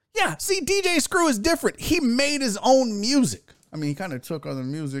 Yeah, see, DJ Screw is different. He made his own music. I mean, he kind of took other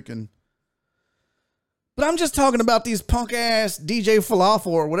music but I'm just talking about these punk ass DJ Falafel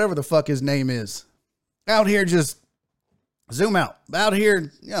or whatever the fuck his name is. Out here just zoom out. Out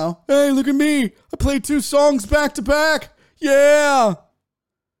here, hey, look at me. I played 2 songs back to back. Yeah.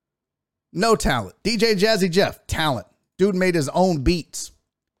 No talent. DJ Jazzy Jeff, talent. Dude made his own beats.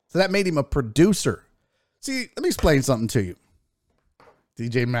 So that made him a producer. See, let me explain something to you.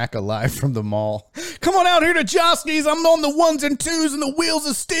 DJ Mac live from the mall. Come on out here to Joski's. I'm on the 1s and 2s and the wheels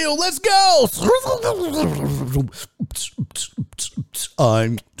of steel. Let's go.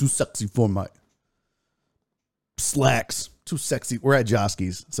 I'm too sexy for my slacks. Too sexy. We're at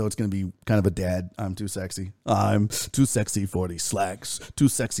Joski's, so it's going to be kind of a dad. I'm too sexy. I'm too sexy for these slacks. Too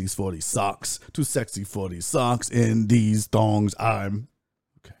sexy for these socks. Too sexy for these socks in these thongs.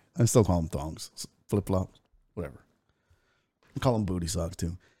 Okay. I still call them thongs. Flip-flops. Whatever. I call them booty socks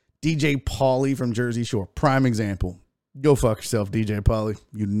too. DJ Pauly from Jersey Shore. Prime example. Go fuck yourself, DJ Pauly.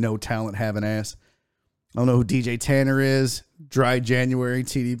 You no talent having ass. I don't know who DJ Tanner is. Dry January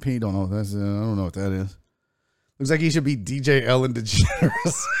TDP. Don't know what that's. I don't know what that is. Looks like he should be DJ Ellen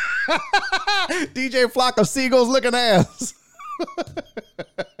DeGeneres. DJ Flock of Seagulls looking ass.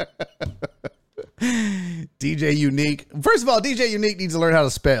 DJ Unique. First of all, DJ Unique needs to learn how to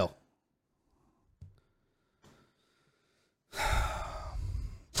spell.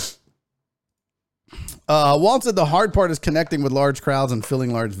 Walt said the hard part is connecting with large crowds and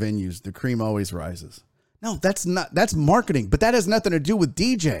filling large venues. The cream always rises. No, that's marketing, but that has nothing to do with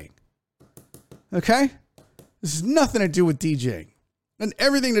DJing. Okay? This has nothing to do with DJing. And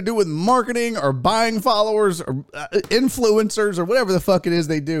everything to do with marketing or buying followers or influencers or whatever the fuck it is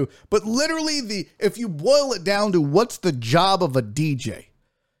they do. But literally, if you boil it down to what's the job of a DJ,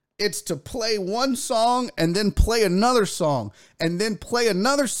 it's to play one song and then play another song and then play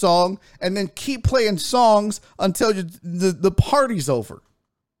another song and then keep playing songs until the party's over.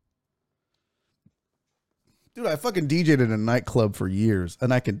 Dude, I fucking DJ'd in a nightclub for years,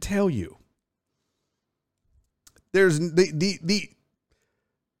 and I can tell you, there's and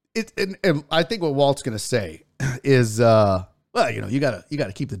I think what Walt's gonna say is, well, you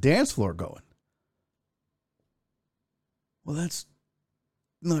gotta keep the dance floor going. Well, that's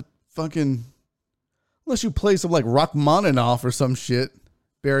not fucking, unless you play some like Rachmaninoff or some shit.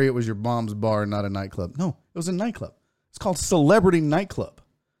 Barry, it was your mom's bar, not a nightclub. No, it was a nightclub. It's called Celebrity Nightclub.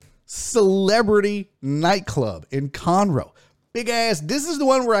 Celebrity Nightclub in Conroe. Big ass. This is the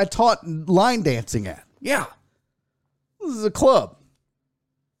one where I taught line dancing at. Yeah. This is a club.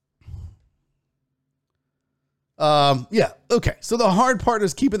 Yeah. Okay. So the hard part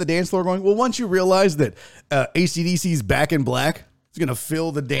is keeping the dance floor going. Well, once you realize that AC/DC's Back in Black is going to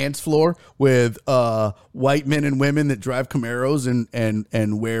fill the dance floor with white men and women that drive Camaros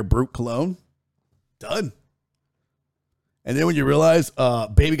and wear Brute cologne, done. And then when you realize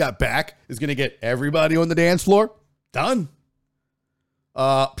Baby Got Back is going to get everybody on the dance floor, done.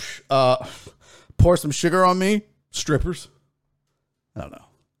 Pour Some Sugar on Me, strippers. I don't know.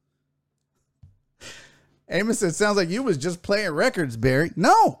 Amos said, sounds like you was just playing records, Barry.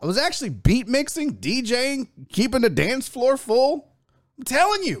 No, I was actually beat mixing, DJing, keeping the dance floor full. I'm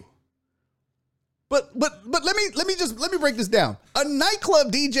telling you. But let me break this down. A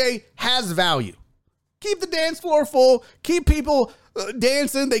nightclub DJ has value. Keep the dance floor full. Keep people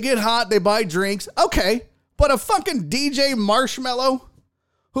dancing. They get hot. They buy drinks. Okay. But a fucking DJ Marshmello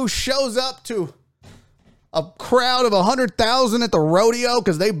who shows up to a crowd of 100,000 at the rodeo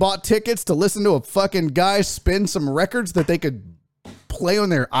because they bought tickets to listen to a fucking guy spin some records that they could play on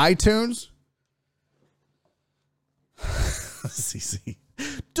their iTunes. CC.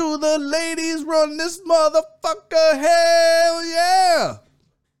 Do the ladies run this motherfucker? Hell yeah.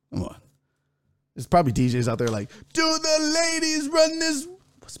 Come on. There's probably DJs out there like, do the ladies run this?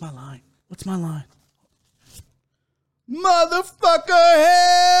 What's my line? Motherfucker,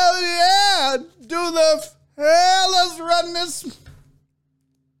 hell yeah. Do the let's run this.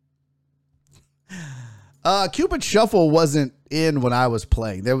 Cupid Shuffle wasn't in when I was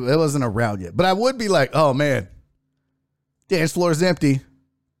playing. It wasn't around yet. But I would be like, oh man, dance floor is empty.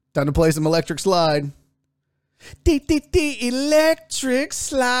 Time to play some Electric Slide. Electric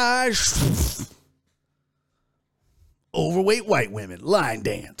Slide. Overweight white women. Line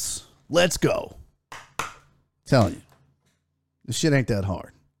dance. Let's go. Telling you. This shit ain't that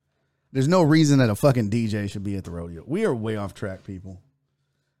hard. There's no reason that a fucking DJ should be at the rodeo. We are way off track, people.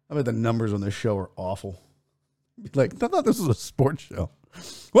 I bet the numbers on this show are awful. Like, I thought this was a sports show.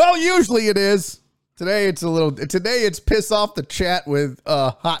 Well, usually it is. Today it's piss off the chat with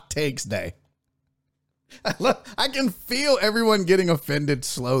hot takes day. I can feel everyone getting offended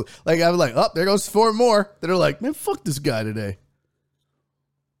slow. Like, I was like, oh, there goes 4 more that are like, man, fuck this guy today.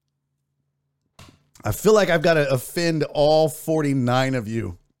 I feel like I've got to offend all 49 of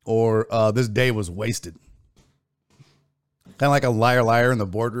you, or this day was wasted. Kind of like a liar in the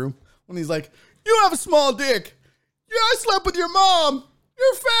boardroom when he's like, you have a small dick. Yeah, I slept with your mom.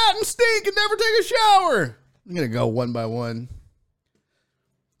 You're fat and stink and never take a shower. I'm going to go one by one.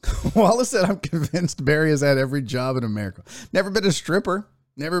 Wallace said, I'm convinced Barry has had every job in America. Never been a stripper.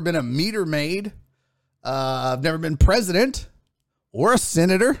 Never been a meter maid. I've never been president or a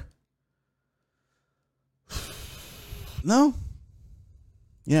senator. No.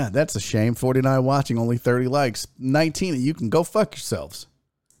 Yeah, that's a shame. 49 watching, only 30 likes. 19 of you can go fuck yourselves.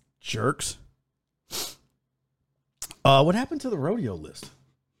 Jerks. What happened to the rodeo list?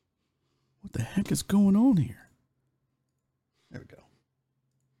 What the heck is going on here? There we go.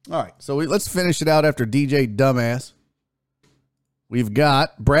 All right, so let's finish it out after DJ Dumbass. We've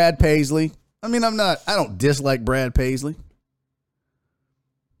got Brad Paisley. I mean, I don't dislike Brad Paisley.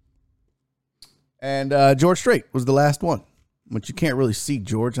 And George Strait was the last one, which you can't really see,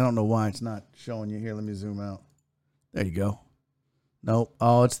 George. I don't know why it's not showing you here. Let me zoom out. There you go. Nope.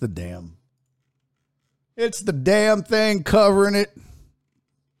 Oh, it's the damn. It's the damn thing covering it.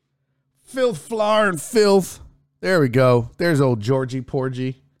 Filth, flour, and filth. There we go. There's old Georgie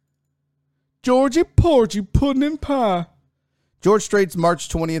Porgy. Georgie Porgy, pudding and pie. George Strait's March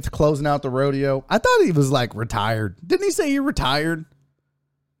 20th, closing out the rodeo. I thought he was like retired. Didn't he say he retired?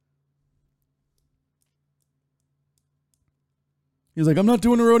 He's like, I'm not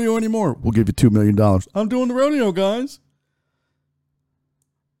doing the rodeo anymore. We'll give you $2 million. I'm doing the rodeo, guys.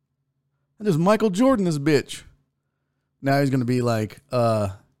 I just Michael Jordan this bitch. Now he's going to be like,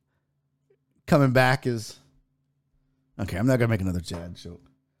 coming back as, okay, I'm not going to make another Chad joke.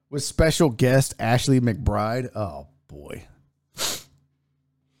 With special guest Ashley McBride. Oh, boy.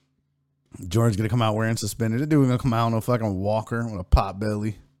 Jordan's going to come out wearing suspenders. The dude's going to come out on a fucking walker with a pot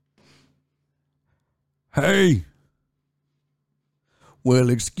belly. Hey.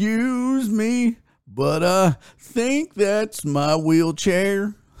 Well, excuse me, but I think that's my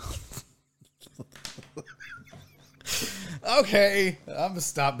wheelchair. Okay, I'm going to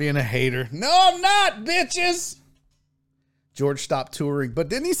stop being a hater. No, I'm not, bitches. George stopped touring, but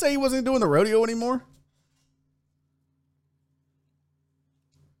didn't he say he wasn't doing the rodeo anymore?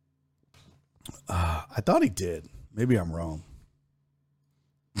 I thought he did. Maybe I'm wrong.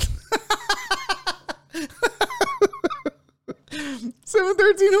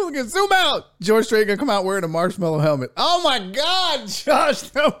 713 hooligans, zoom out. George Strait gonna come out wearing a marshmallow helmet. Oh my God, Josh,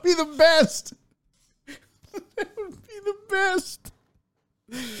 that would be the best. That would be the best.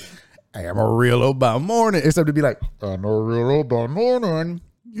 Amarillo by morning. Except to be like, Amarillo by morning.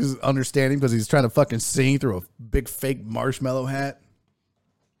 He's understanding because he's trying to fucking sing through a big fake marshmallow hat.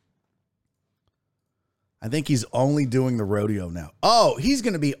 I think he's only doing the rodeo now. Oh, he's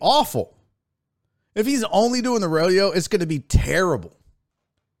going to be awful. If he's only doing the rodeo, it's going to be terrible.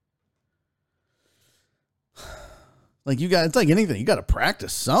 Like it's like anything. You got to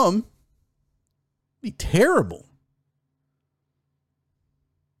practice some. It'd be terrible.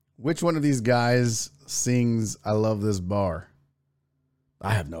 Which one of these guys sings I Love This Bar?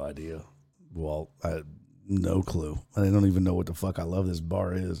 I have no idea. Well, I have no clue. I don't even know what the fuck I Love This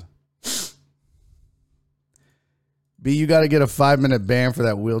Bar is. B, you got to get a 5-minute ban for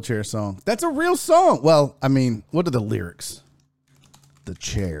that wheelchair song. That's a real song. Well, I mean, what are the lyrics? The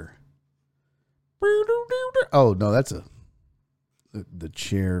chair. Oh, no, that's the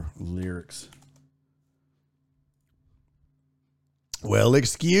chair lyrics. Well,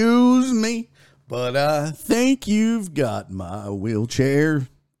 excuse me, but I think you've got my wheelchair.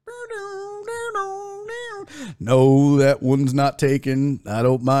 No, that one's not taken. I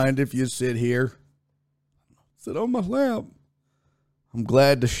don't mind if you sit here. Sit on my lap. I'm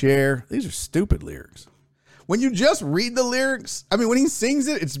glad to share. These are stupid lyrics. When you just read the lyrics, I mean, when he sings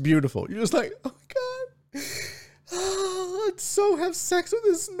it, it's beautiful. You're just like, oh, God. Oh, I'd so have sex with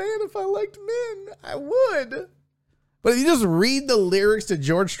this man if I liked men. I would. But if you just read the lyrics to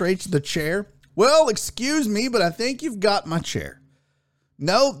George Strait's The Chair, well, excuse me, but I think you've got my chair.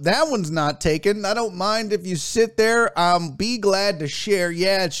 No, that one's not taken. I don't mind if you sit there. Be glad to share.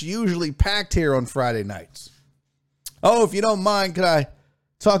 Yeah, it's usually packed here on Friday nights. Oh, if you don't mind, could I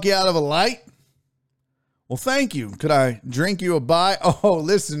talk you out of a light? Well, thank you. Could I drink you a bite? Oh,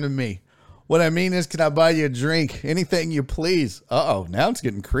 listen to me. What I mean is, can I buy you a drink? Anything you please. Uh-oh, now it's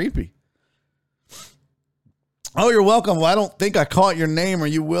getting creepy. Oh, you're welcome. Well, I don't think I caught your name. Are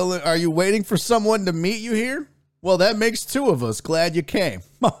you waiting for someone to meet you here? Well, that makes two of us. Glad you came.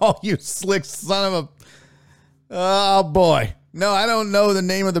 Oh, you slick son of a... Oh, boy. No, I don't know the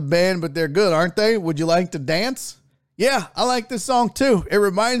name of the band, but they're good, aren't they? Would you like to dance? Yeah, I like this song, too. It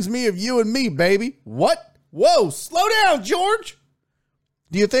reminds me of you and me, baby. What? Whoa, slow down, George.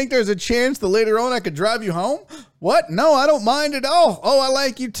 Do you think there's a chance that later on I could drive you home? What? No, I don't mind at all. Oh, I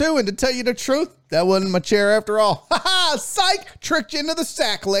like you, too. And to tell you the truth, that wasn't my chair after all. Ha ha, psych! Tricked you into the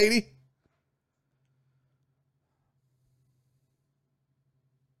sack, lady.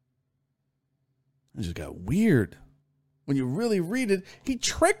 It just got weird. When you really read it, he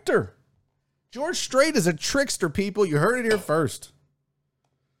tricked her. George Strait is a trickster, people. You heard it here first.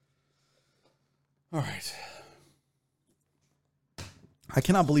 All right. I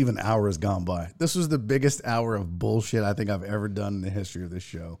cannot believe an hour has gone by. This was the biggest hour of bullshit I think I've ever done in the history of this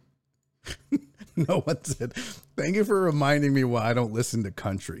show. No one said, thank you for reminding me why I don't listen to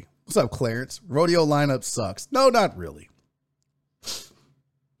country. What's up, Clarence? Rodeo lineup sucks. No, not really.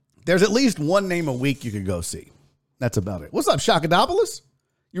 There's at least one name a week you could go see. That's about it. What's up, Shakadopoulos?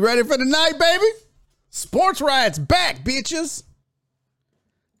 You ready for the night, baby? Sports Riot's back, bitches.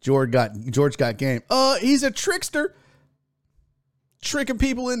 George got game. He's a trickster. Tricking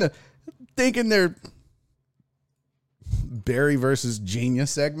people into thinking they're Barry versus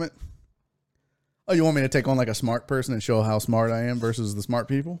Genius segment. Oh, you want me to take on like a smart person and show how smart I am versus the smart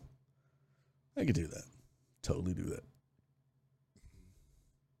people? I could do that. Totally do that.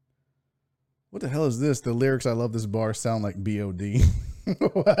 What the hell is this? The lyrics I love this bar sound like B.O.D.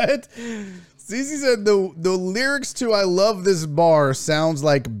 What? Cece said the lyrics to I love this bar sounds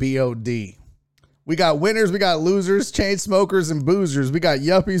like B.O.D. We got winners, we got losers, chain smokers, and boozers. We got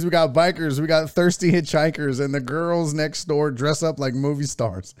yuppies, we got bikers, we got thirsty hitchhikers, and the girls next door dress up like movie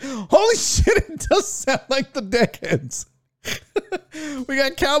stars. Holy shit, it does sound like the Deckheads. We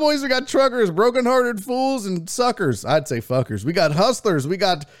got cowboys, we got truckers, broken-hearted fools, and suckers. I'd say fuckers. We got hustlers, we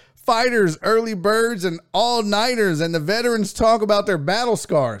got fighters, early birds, and all-nighters, and the veterans talk about their battle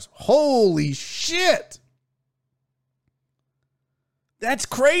scars. Holy shit. That's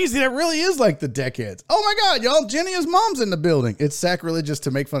crazy. That really is like the Deckheads. Oh my God, y'all. Jenny's mom's in the building. It's sacrilegious to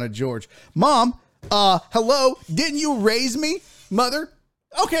make fun of George. Mom, hello. Didn't you raise me, mother?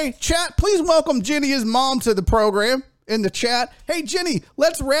 Okay, chat, please welcome Jenny's mom to the program in the chat. Hey, Jenny,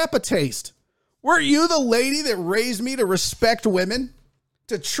 let's rap a taste. Were you the lady that raised me to respect women,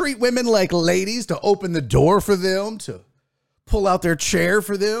 to treat women like ladies, to open the door for them, to pull out their chair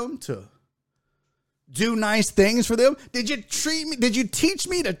for them, to do nice things for them? Did you teach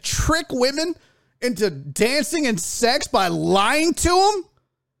me to trick women into dancing and sex by lying to them?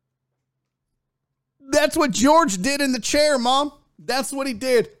 That's what George did in the chair, Mom. That's what he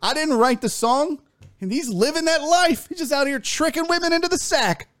did. I didn't write the song, and he's living that life. He's just out here tricking women into the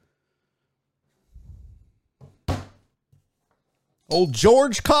sack. Old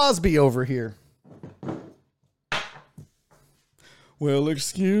George Cosby over here. Well,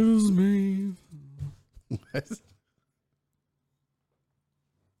 excuse me.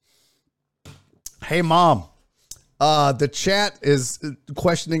 Hey, Mom. The chat is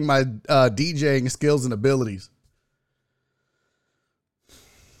questioning my DJing skills and abilities.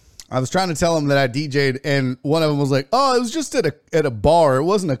 I was trying to tell them that I DJ'd, and one of them was like, "Oh, it was just at a bar. It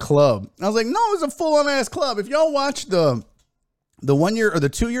wasn't a club." I was like, "No, it was a full-on ass club." If y'all watched the 1 year or the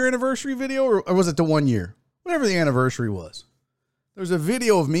 2 year anniversary video, or was it the 1 year? Whatever the anniversary was. There's a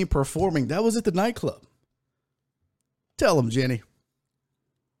video of me performing. That was at the nightclub. Tell them, Jenny.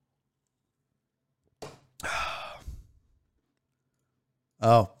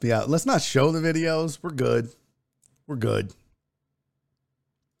 Oh, yeah. Let's not show the videos. We're good. We're good.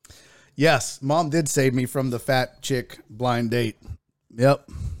 Yes, Mom did save me from the fat chick blind date. Yep.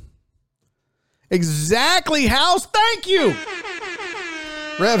 Exactly, House. Thank you.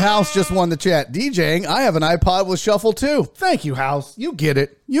 Rev House just won the chat. DJing, I have an iPod with shuffle too. Thank you, House. You get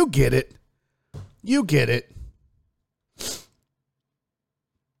it. You get it. You get it.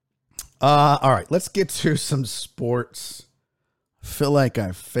 All right, let's get to some sports. I feel like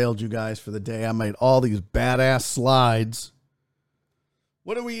I failed you guys for the day. I made all these badass slides.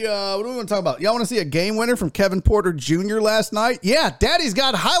 What do we want to talk about? Y'all want to see a game winner from Kevin Porter Jr. last night? Yeah, Daddy's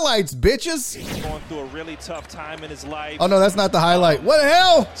got highlights, bitches. Going through a really tough time in his life. Oh no, that's not the highlight. What the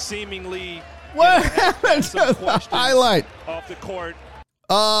hell? Seemingly, What happened to the highlight? Off the court.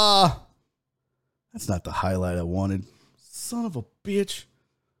 That's not the highlight I wanted. Son of a bitch.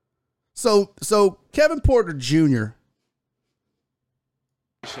 So Kevin Porter Jr.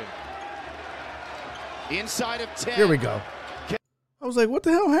 Inside of 10. Here we go. I was like, what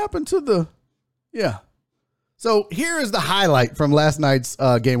the hell happened to the... Yeah. So here is the highlight from last night's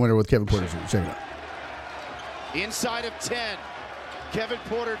game winner with Kevin Porter Jr. Check it out. Inside of 10. Kevin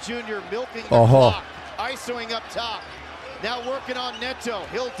Porter Jr. milking the Uh-huh. clock. ISOing up top. Now working on Neto.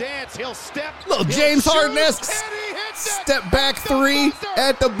 He'll dance. He'll step. Little he'll James shoot, Harden-esque and he hits it step back at the three buzzer.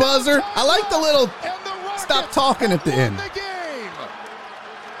 at the buzzer. I like the little And the Rockets stop talking at the have end. won the game.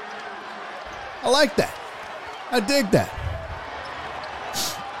 I like that. I dig that.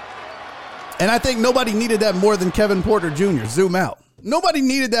 And I think nobody needed that more than Kevin Porter Jr. Zoom out. Nobody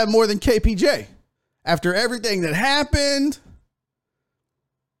needed that more than KPJ. After everything that happened,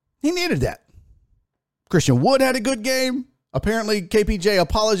 he needed that. Christian Wood had a good game. Apparently, KPJ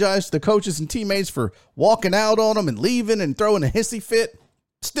apologized to the coaches and teammates for walking out on him and leaving and throwing a hissy fit.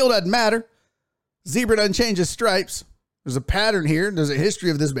 Still doesn't matter. Zebra doesn't change his stripes. There's a pattern here. There's a history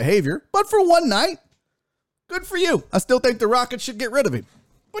of this behavior. But for one night, good for you. I still think the Rockets should get rid of him.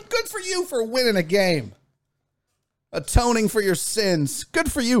 But good for you for winning a game. Atoning for your sins.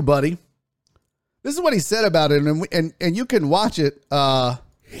 Good for you, buddy. This is what he said about it, and you can watch it.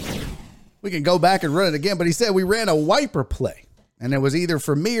 We can go back and run it again, but he said we ran a wiper play, and it was either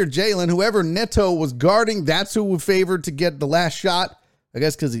for me or Jalen. Whoever Neto was guarding, that's who we favored to get the last shot. I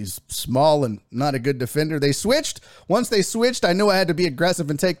guess because he's small and not a good defender. They switched. Once they switched, I knew I had to be aggressive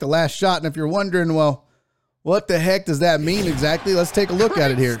and take the last shot. And if you're wondering, well, what the heck does that mean exactly? Let's take a look at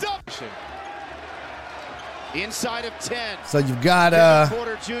it here. Inside of 10. So you've got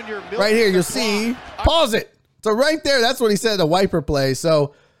Porter Jr. right here, milking you'll the see. clock. Pause it. So right there, that's what he said, the wiper play.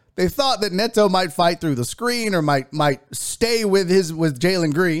 So they thought that Neto might fight through the screen or might stay with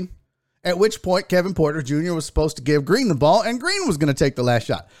Jalen Green. At which point, Kevin Porter Jr. was supposed to give Green the ball, and Green was going to take the last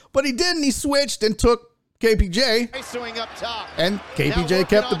shot. But he didn't. He switched and took KPJ, ISOing up top. and Now KPJ working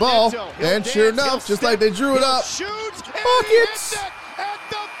kept the on ball. Neto. He'll And dance, sure he'll enough, just step, like they drew it he'll up, shoot, and he Buckets! hits it at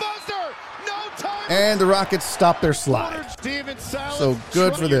the buzzer. No time. and the Rockets stopped their slide. Steven Silas So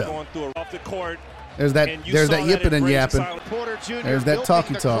good for them. Going through off the court. There's that And you there's saw that that yipping in and Brady yapping. Silas. Porter Jr. There's that milking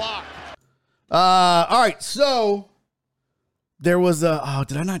talky the talk. clock. All right, so there was a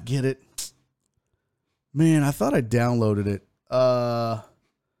did I not get it? Man, I thought I downloaded it. There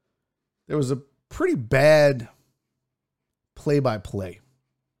was a pretty bad play-by-play.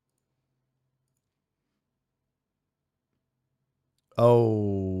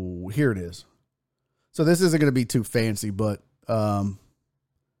 Oh, here it is. So this isn't going to be too fancy, but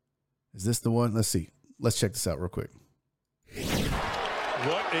is this the one? Let's see. Let's check this out real quick.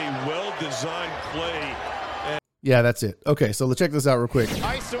 What a well-designed play. Yeah, that's it. Okay, so let's check this out real quick.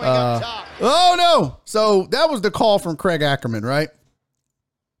 ISOing up top. Oh, no. So that was the call from Craig Ackerman, right?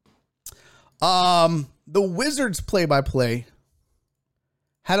 The Wizards play-by-play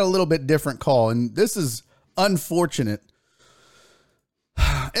had a little bit different call, and this is unfortunate.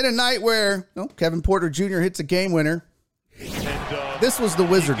 In a night where Kevin Porter Jr. hits a game winner, And this was the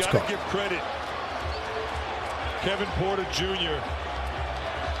Wizards you call. gotta give credit. Kevin Porter Jr.,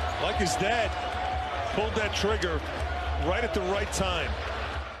 like his dad, pulled that trigger right at the right time.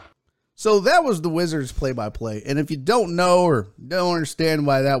 So that was the Wizards play-by-play. And if you don't know or don't understand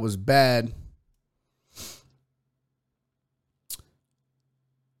why that was bad,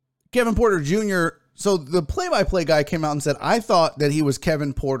 Kevin Porter Jr., so the play-by-play guy came out and said, I thought that he was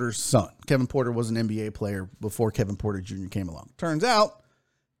Kevin Porter's son. Kevin Porter was an NBA player before Kevin Porter Jr. came along. Turns out,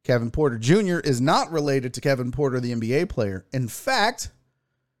 Kevin Porter Jr. is not related to Kevin Porter, the NBA player. In fact,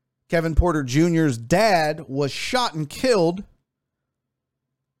 Kevin Porter Jr.'s dad was shot and killed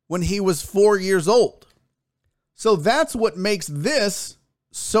when he was 4 years old. So that's what makes this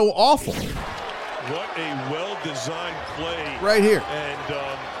so awful. What a well-designed play. Right here. And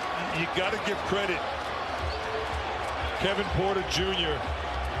you got to give credit. Kevin Porter Jr.,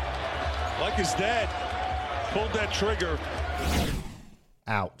 like his dad, pulled that trigger.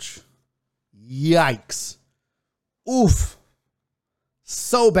 Ouch. Yikes. Oof.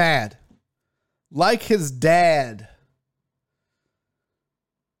 So bad. Like his dad.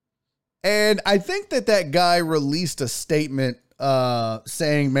 And I think that guy released a statement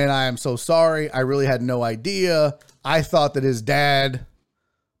saying, man, I am so sorry. I really had no idea. I thought that his dad,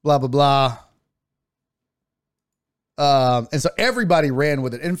 blah, blah, blah. And so everybody ran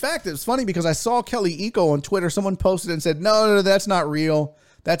with it. In fact, it's funny because I saw Kelly Iko on Twitter. Someone posted and said, no, that's not real.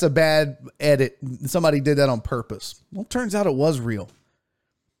 That's a bad edit. Somebody did that on purpose. Well, turns out it was real.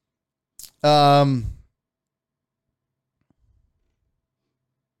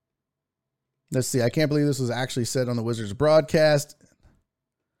 Let's see. I can't believe this was actually said on the Wizards broadcast.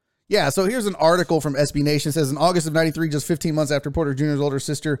 Yeah, so here's an article from SB Nation. It says, in August of 93, just 15 months after Porter Jr.'s older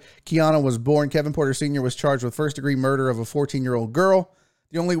sister, Kiana, was born, Kevin Porter Sr. was charged with first-degree murder of a 14-year-old girl.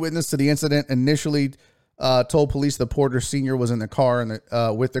 The only witness to the incident initially told police that Porter Sr. was in the car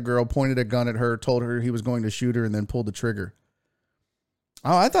and with the girl, pointed a gun at her, told her he was going to shoot her, and then pulled the trigger.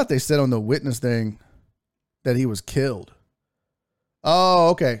 Oh, I thought they said on the witness thing that he was killed. Oh,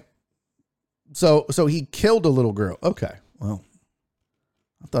 okay. So he killed a little girl. Okay, well,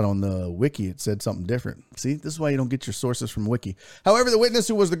 I thought on the wiki it said something different. See, this is why you don't get your sources from wiki. However, the witness,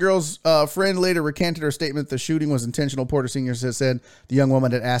 who was the girl's friend, later recanted her statement the shooting was intentional. Porter Sr. said the young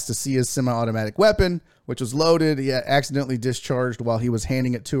woman had asked to see his semi-automatic weapon, which was loaded. He had accidentally discharged while he was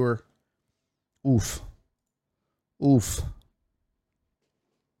handing it to her. Oof.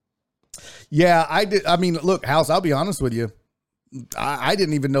 Yeah, I did. I mean, look, House, I'll be honest with you. I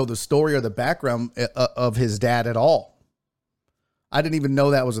didn't even know the story or the background of his dad at all. I didn't even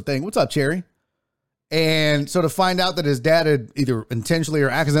know that was a thing. What's up, Cherry? And so to find out that his dad had either intentionally or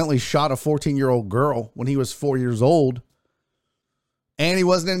accidentally shot a 14-year-old girl when he was 4 years old, and he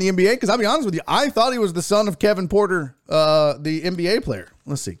wasn't in the NBA, because I'll be honest with you, I thought he was the son of Kevin Porter, the NBA player.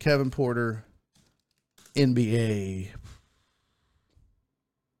 Let's see, Kevin Porter, NBA.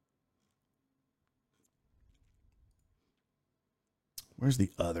 Where's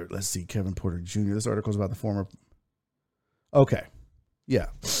the other? Let's see, Kevin Porter Jr. This article is about the former. Okay. Yeah.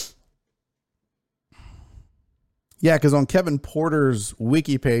 Yeah, because on Kevin Porter's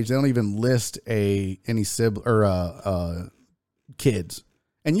wiki page, they don't even list any sibling or kids.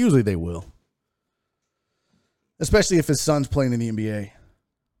 And usually they will. Especially if his son's playing in the NBA.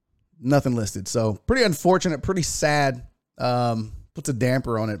 Nothing listed. So pretty unfortunate, pretty sad. Puts a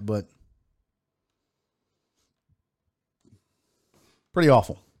damper on it, but pretty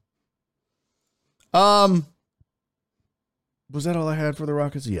awful. Was that all I had for the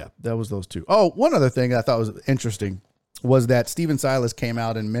Rockets? Yeah, that was those two. Oh, one other thing I thought was interesting was that Stephen Silas came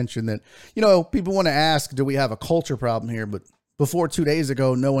out and mentioned that, people want to ask, do we have a culture problem here? But before 2 days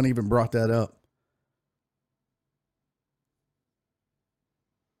ago, no one even brought that up.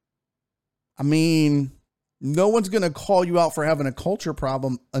 I mean, no one's going to call you out for having a culture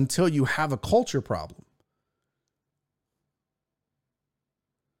problem until you have a culture problem.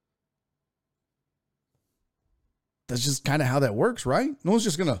 That's just kind of how that works, right? No one's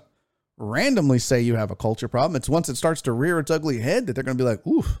just going to randomly say you have a culture problem. It's once it starts to rear its ugly head that they're going to be like,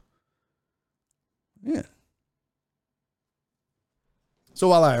 oof. Yeah. So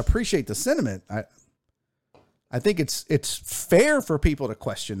while I appreciate the sentiment, I think it's fair for people to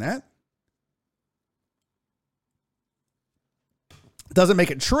question that. It doesn't make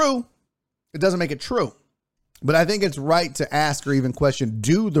it true. It doesn't make it true. But I think it's right to ask or even question,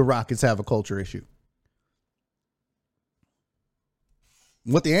 do the Rockets have a culture issue?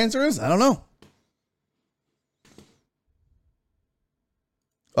 What the answer is, I don't know.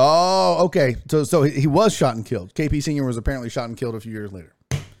 Oh, okay. So he was shot and killed. KP Sr. was apparently shot and killed a few years later.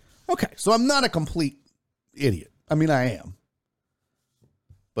 Okay, so I'm not a complete idiot. I mean, I am.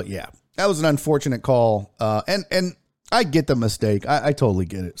 But yeah, that was an unfortunate call. And I get the mistake. I totally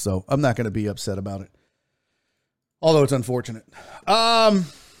get it. So I'm not going to be upset about it. Although it's unfortunate. All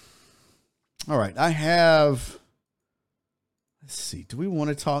right, I have... Let's see. Do we want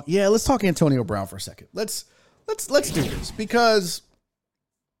to talk? Yeah, let's talk Antonio Brown for a second. Let's do this because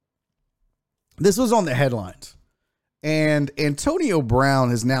this was on the headlines. And Antonio Brown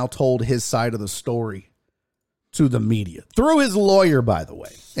has now told his side of the story to the media through his lawyer, by the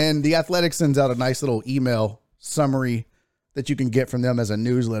way. And The Athletic sends out a nice little email summary that you can get from them as a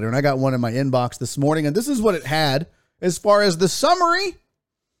newsletter. And I got one in my inbox this morning, and this is what it had as far as the summary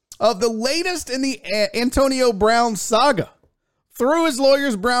of the latest in the Antonio Brown saga. Through his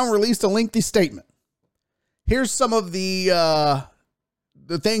lawyers, Brown released a lengthy statement. Here's some of the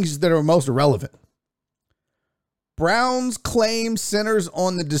things that are most relevant. Brown's claim centers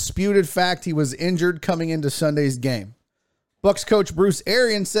on the disputed fact he was injured coming into Sunday's game. Bucks coach Bruce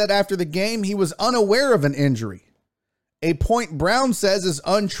Arians said after the game he was unaware of an injury, a point Brown says is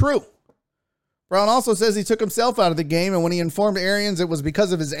untrue. Brown also says he took himself out of the game, and when he informed Arians it was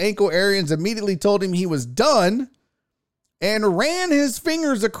because of his ankle, Arians immediately told him he was done and ran his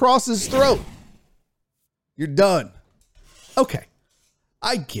fingers across his throat. You're done. Okay.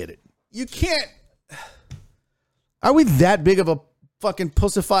 I get it. You can't. Are we that big of a fucking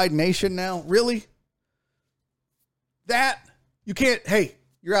pussified nation now? Really? That? You can't, hey,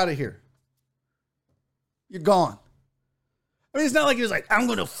 you're out of here. You're gone. I mean, it's not like he was like, I'm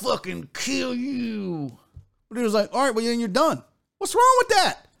going to fucking kill you. But he was like, all right, well, then you're done. What's wrong with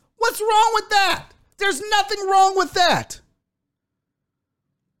that? What's wrong with that? There's nothing wrong with that.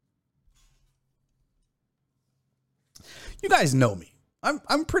 You guys know me.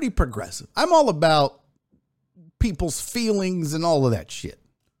 I'm pretty progressive. I'm all about people's feelings and all of that shit.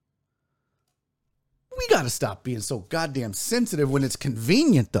 We got to stop being so goddamn sensitive when it's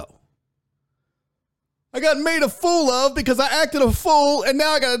convenient, though. I got made a fool of because I acted a fool, and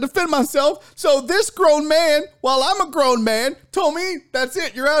now I got to defend myself. So this grown man, while I'm a grown man, told me, that's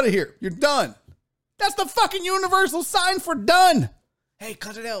it, you're out of here. You're done. That's the fucking universal sign for done. Hey,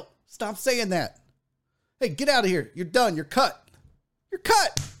 cut it out. Stop saying that. Hey, get out of here. You're done. You're cut. You're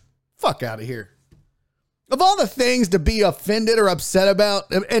cut. Fuck out of here. Of all the things to be offended or upset about,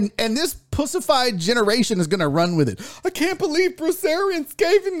 and this pussified generation is going to run with it. I can't believe Bruce Arians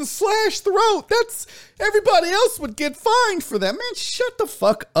gave him the slash throat. That's, everybody else would get fined for that. Man, shut the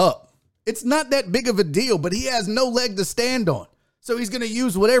fuck up. It's not that big of a deal, but he has no leg to stand on. So he's going to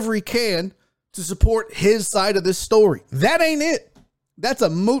use whatever he can to support his side of this story. That ain't it. That's a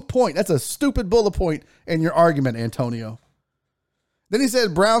moot point. That's a stupid bullet point in your argument, Antonio. Then he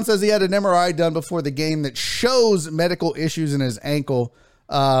said Brown says he had an MRI done before the game that shows medical issues in his ankle.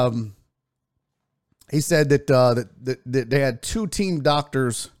 He said that they had two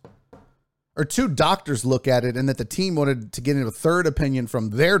doctors look at it, and that the team wanted to get a third opinion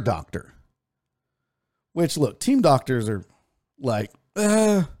from their doctor. Which, look, team doctors are like,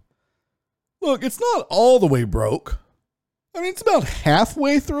 look, it's not all the way broke. I mean, it's about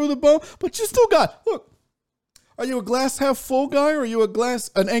halfway through the bone, but you still got, look. Are you a glass half full guy or are you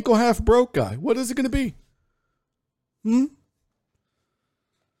an ankle half broke guy? What is it going to be? And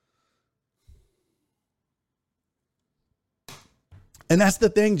that's the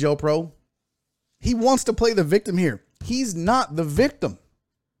thing, Joe Pro. He wants to play the victim here. He's not the victim.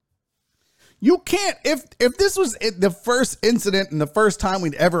 You can't, if this was the first incident and the first time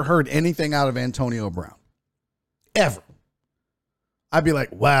we'd ever heard anything out of Antonio Brown, ever, I'd be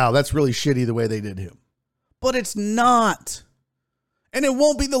like, wow, that's really shitty the way they did him. But it's not. And it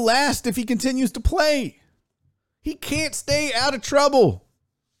won't be the last if he continues to play. He can't stay out of trouble.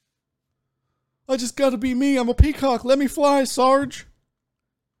 I just got to be me. I'm a peacock. Let me fly, Sarge.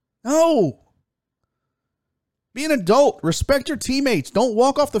 No. Be an adult. Respect your teammates. Don't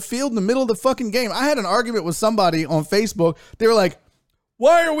walk off the field in the middle of the fucking game. I had an argument with somebody on Facebook. They were like,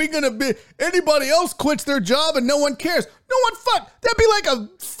 why are we going to be, anybody else quits their job and no one cares? No one that'd be like a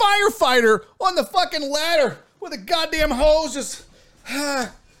firefighter on the fucking ladder with a goddamn hose just,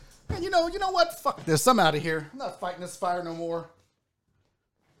 you know what? Fuck this. I'm out of here. I'm not fighting this fire no more.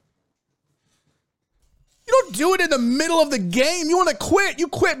 You don't do it in the middle of the game. You want to quit. You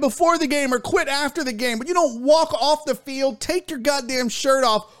quit before the game or quit after the game, but you don't walk off the field, take your goddamn shirt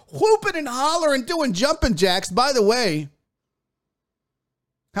off, whooping and hollering, doing jumping jacks. By the way,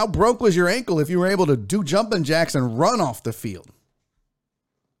 how broke was your ankle if you were able to do jumping jacks and run off the field?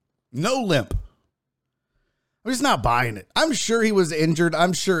 No limp. I'm just not buying it. I'm sure he was injured.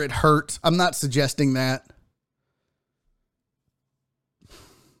 I'm sure it hurt. I'm not suggesting that.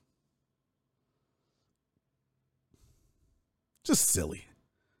 Just silly.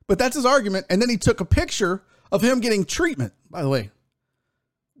 But that's his argument. And then he took a picture of him getting treatment. By the way,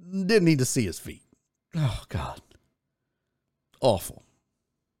 didn't need to see his feet. Oh, God. Awful.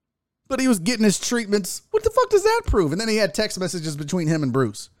 But he was getting his treatments. What the fuck does that prove? And then he had text messages between him and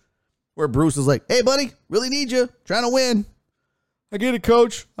Bruce, where Bruce was like, hey, buddy, really need you. Trying to win. I get it,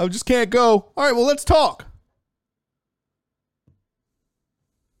 coach. I just can't go. All right, well, let's talk.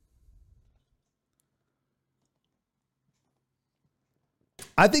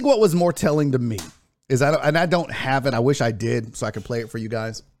 I think what was more telling to me is, I don't have it. I wish I did so I could play it for you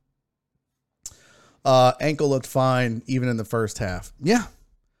guys. Ankle looked fine even in the first half. Yeah.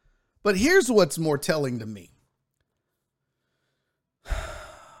 But here's what's more telling to me.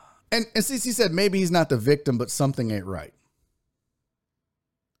 And CC said maybe he's not the victim, but something ain't right.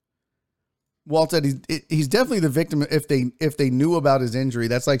 Walt said he's definitely the victim if they knew about his injury.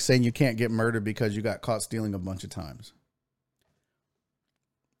 That's like saying you can't get murdered because you got caught stealing a bunch of times.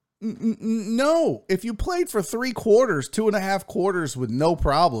 No, if you played for 3 quarters, 2.5 quarters with no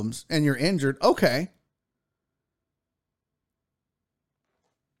problems and you're injured, okay.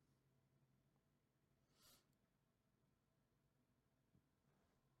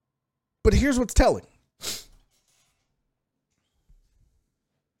 But here's what's telling.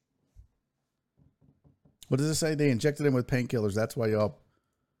 What does it say? They injected him with painkillers. That's why y'all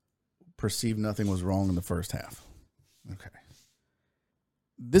perceived nothing was wrong in the first half. Okay.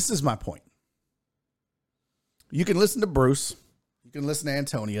 This is my point. You can listen to Bruce. You can listen to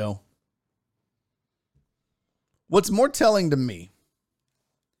Antonio. What's more telling to me,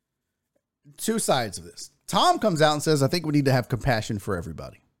 two sides of this. Tom comes out and says, I think we need to have compassion for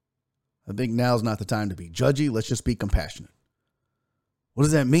everybody. I think now's not the time to be judgy. Let's just be compassionate. What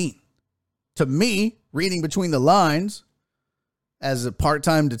does that mean? To me, reading between the lines as a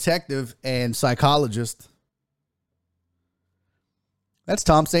part-time detective and psychologist, that's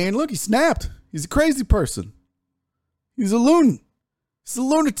Tom saying, look, he snapped. He's a crazy person. He's a loon. He's a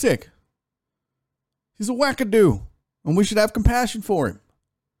lunatic. He's a wackadoo. And we should have compassion for him.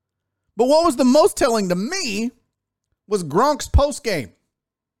 But what was the most telling to me was Gronk's postgame.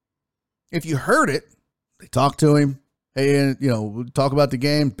 If you heard it, they talked to him. Hey, we'll talk about the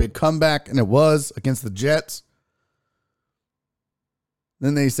game. Big comeback, and it was against the Jets.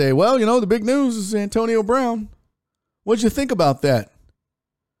 Then they say, well, the big news is Antonio Brown. What'd you think about that?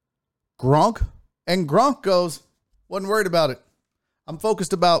 Gronk? And Gronk goes, wasn't worried about it. I'm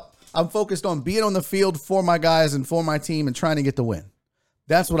focused on being on the field for my guys and for my team and trying to get the win.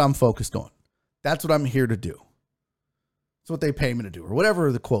 That's what I'm focused on. That's what I'm here to do. That's what they pay me to do, or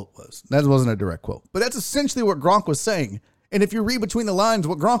whatever the quote was. That wasn't a direct quote. But that's essentially what Gronk was saying. And if you read between the lines,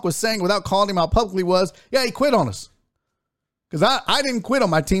 what Gronk was saying without calling him out publicly was, yeah, he quit on us. Because I didn't quit on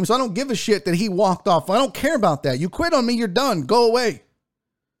my team, so I don't give a shit that he walked off. I don't care about that. You quit on me, you're done. Go away.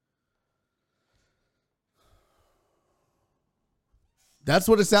 That's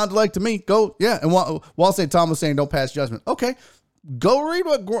what it sounded like to me. Go, yeah. And Wall St. Tom was saying, don't pass judgment. Okay. Go read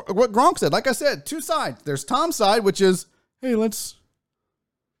what Gronk said. Like I said, two sides. There's Tom's side, which is, hey, let's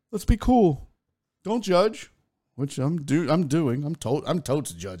be cool. Don't judge, which I'm doing. I'm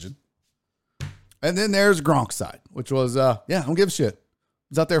totes judging. And then there's Gronk's side, which was, I don't give a shit. I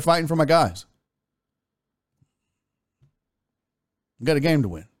was out there fighting for my guys. I got a game to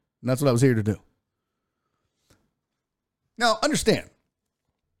win. And that's what I was here to do. Now, understand.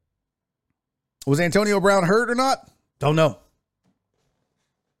 Was Antonio Brown hurt or not? Don't know.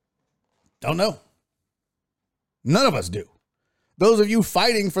 Don't know. None of us do. Those of you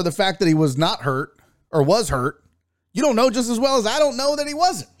fighting for the fact that he was not hurt or was hurt, you don't know just as well as I don't know that he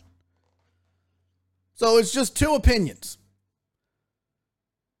wasn't. So it's just two opinions.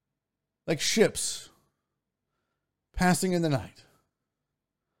 Like ships passing in the night.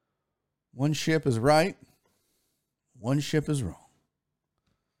 One ship is right. One ship is wrong.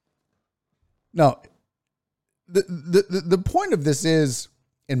 No, the point of this is,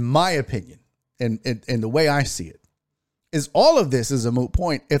 in my opinion, and the way I see it, is all of this is a moot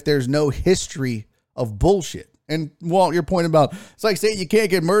point if there's no history of bullshit. And Walt, your point about, it's like saying you can't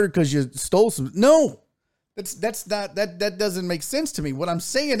get murdered because you stole some. No, that doesn't make sense to me. What I'm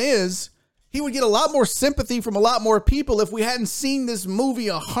saying is, he would get a lot more sympathy from a lot more people if we hadn't seen this movie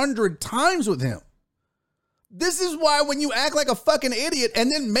 100 times with him. This is why when you act like a fucking idiot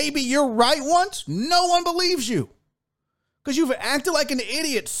and then maybe you're right once, no one believes you. Because you've acted like an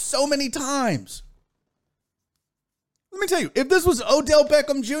idiot so many times. Let me tell you, if this was Odell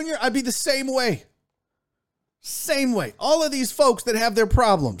Beckham Jr., I'd be the same way. Same way. All of these folks that have their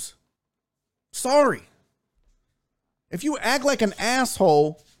problems. Sorry. If you act like an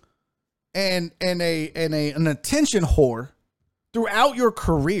asshole and an attention whore throughout your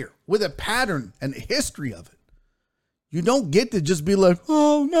career with a pattern and history of it, you don't get to just be like,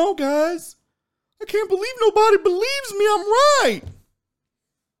 oh, no, guys. I can't believe nobody believes me. I'm right.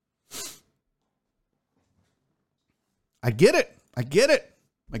 I get it. I get it.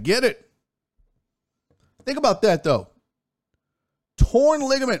 I get it. Think about that, though. Torn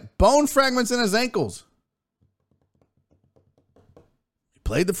ligament, bone fragments in his ankles. He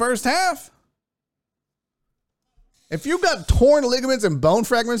played the first half. If you've got torn ligaments and bone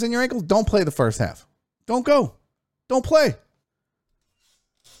fragments in your ankles, don't play the first half. Don't go. Don't play.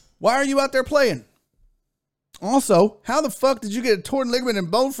 Why are you out there playing? Also, how the fuck did you get a torn ligament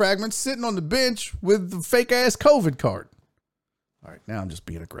and bone fragments sitting on the bench with the fake ass COVID card? All right, now I'm just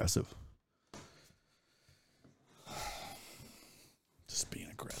being aggressive. Just being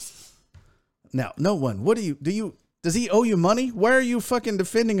aggressive. Now, no one. What does he owe you money? Why are you fucking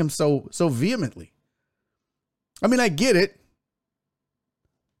defending him so vehemently? I mean, I get it.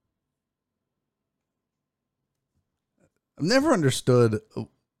 I've never understood.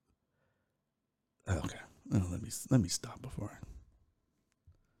 Okay, let me stop before.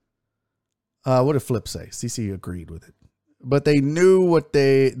 What did Flip say? CC agreed with it, but they knew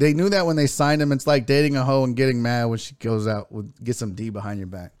they knew that when they signed him. It's like dating a hoe and getting mad when she goes out with get some D behind your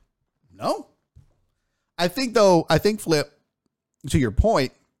back. No, I think Flip, to your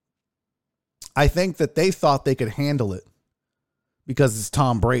point, I think that they thought they could handle it because it's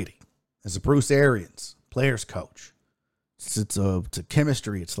Tom Brady. It's Bruce Arians, players coach. It's a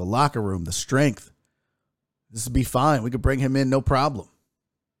chemistry. It's the locker room, the strength. This would be fine. We could bring him in, no problem.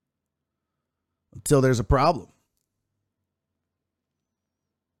 Until there's a problem.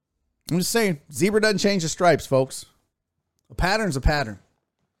 I'm just saying, zebra doesn't change the stripes, folks. A pattern's a pattern.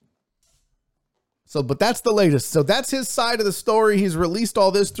 So, but that's the latest. So that's his side of the story. He's released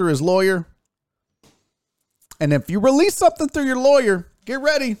all this through his lawyer. And if you release something through your lawyer, get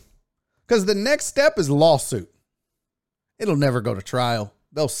ready. Because the next step is lawsuit. It'll never go to trial.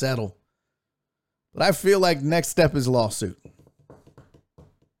 They'll settle. But I feel like next step is lawsuit.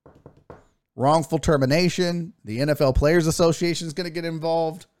 Wrongful termination. The NFL Players Association is going to get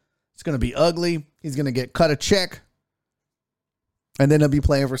involved. It's going to be ugly. He's going to get cut a check. And then he'll be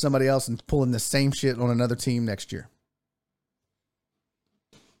playing for somebody else and pulling the same shit on another team next year.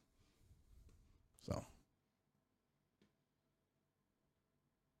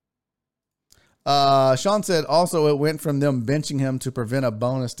 Sean said, also, it went from them benching him to prevent a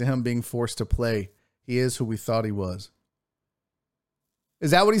bonus to him being forced to play. He is who we thought he was.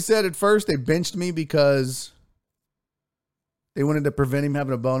 Is that what he said at first? They benched me because they wanted to prevent him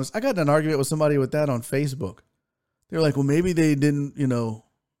having a bonus. I got in an argument with somebody with that on Facebook. They were like, well, maybe they didn't,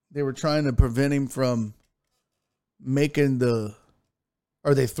 they were trying to prevent him from making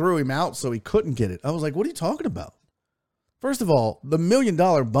or they threw him out so he couldn't get it. I was like, what are you talking about? First of all, the $1 million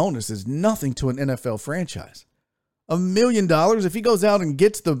bonus is nothing to an NFL franchise. $1 million, if he goes out and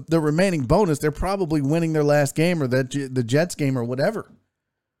gets the remaining bonus, they're probably winning their last game or the Jets game or whatever.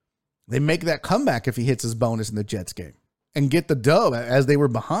 They make that comeback if he hits his bonus in the Jets game and get the dub as they were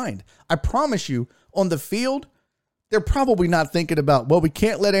behind. I promise you, on the field, they're probably not thinking about, well, we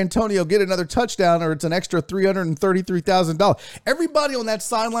can't let Antonio get another touchdown or it's an extra $333,000. Everybody on that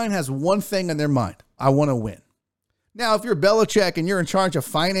sideline has one thing in their mind. I want to win. Now, if you're Belichick and you're in charge of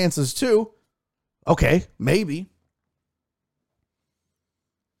finances too, okay, maybe.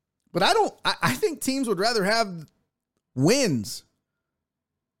 But I think teams would rather have wins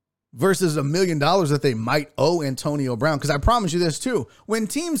versus $1 million that they might owe Antonio Brown. Because I promise you this too. When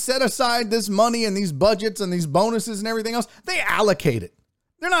teams set aside this money and these budgets and these bonuses and everything else, they allocate it.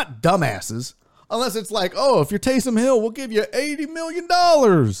 They're not dumbasses. Unless it's like, oh, if you're Taysom Hill, we'll give you $80 million.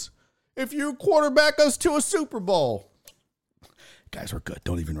 If you quarterback us to a Super Bowl. Guys, we're good.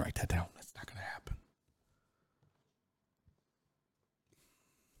 Don't even write that down. That's not going to happen.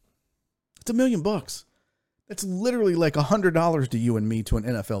 It's $1 million. That's literally like $100 to you and me to an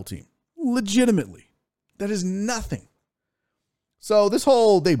NFL team. Legitimately. That is nothing. So this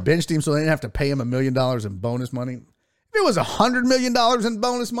whole, they benched him so they didn't have to pay him $1 million in bonus money. If it was $100 million in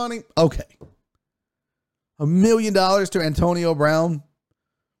bonus money, okay. $1 million to Antonio Brown,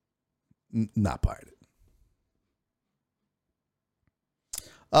 not buying it.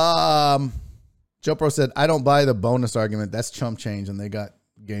 Joe Pro said, I don't buy the bonus argument. That's chump change and they got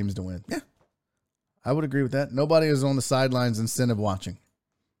games to win. Yeah, I would agree with that. Nobody is on the sidelines incentive watching.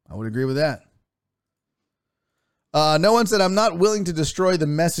 I would agree with that. No one said, I'm not willing to destroy the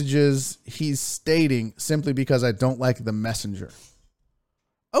messages he's stating simply because I don't like the messenger.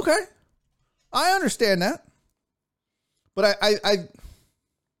 Okay. I understand that. But I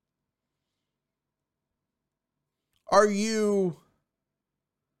are you,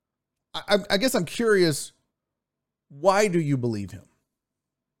 I guess I'm curious, why do you believe him?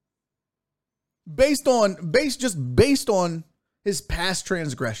 Based on his past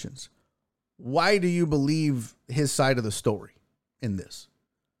transgressions, why do you believe his side of the story in this?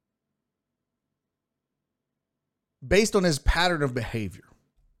 Based on his pattern of behavior,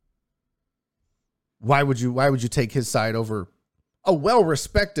 why would you take his side over a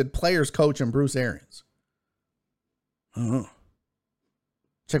well-respected players coach and Bruce Arians? I don't know.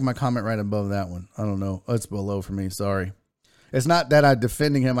 Check my comment right above that one. I don't know. It's below for me. Sorry. It's not that I'm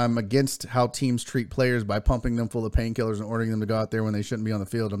defending him. I'm against how teams treat players by pumping them full of painkillers and ordering them to go out there when they shouldn't be on the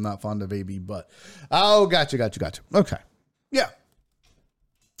field. I'm not fond of AB, but. Oh, gotcha. Okay. Yeah.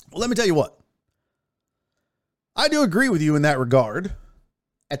 Well, let me tell you what. I do agree with you in that regard.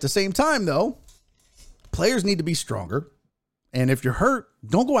 At the same time, though, players need to be stronger. And if you're hurt,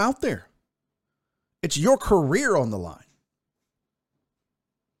 don't go out there. It's your career on the line.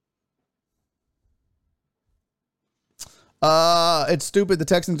 It's stupid. The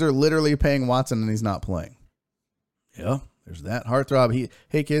Texans are literally paying Watson and he's not playing. Yeah, there's that. Heartthrob.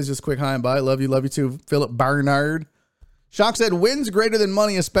 Hey kids, just quick hi and bye. Love you too. Philip Barnard. Shock said wins greater than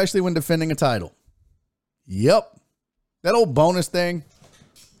money, especially when defending a title. Yep. That old bonus thing.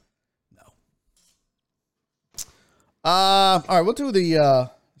 No. All right, we'll do the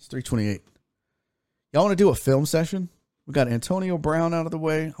it's 3:28. Y'all want to do a film session? We got Antonio Brown out of the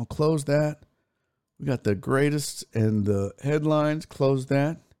way. I'll close that. We got the greatest and the headlines. Close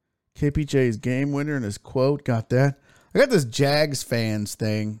that. KPJ's game winner and his quote. Got that. I got this Jags fans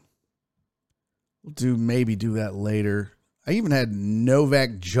thing. We'll maybe do that later. I even had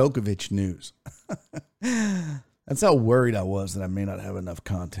Novak Djokovic news. That's how worried I was that I may not have enough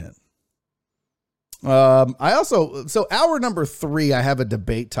content. So hour number 3, I have a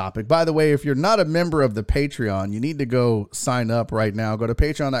debate topic. By the way, if you're not a member of the Patreon, you need to go sign up right now. Go to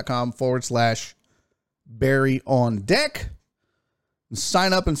patreon.com/Barry on Deck.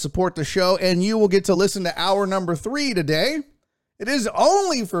 Sign up and support the show, and you will get to listen to hour number 3 today. It is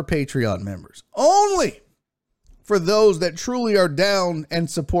only for Patreon members. Only for those that truly are down and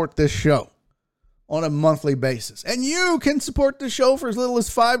support this show on a monthly basis. And you can support the show for as little as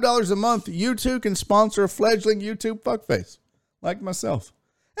 $5 a month. You too can sponsor a fledgling YouTube fuckface like myself.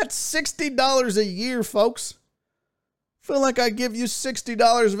 That's $60 a year, folks. Feel like I give you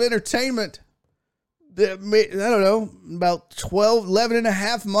 $60 of entertainment. I don't know, about 11 and a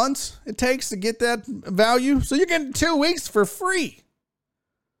half months it takes to get that value. So you're getting 2 weeks for free.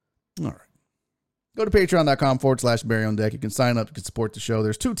 All right. Go to patreon.com/Barry on Deck. You can sign up. You can support the show.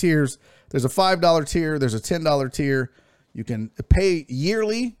 There's 2 tiers. There's a $5 tier. There's a $10 tier. You can pay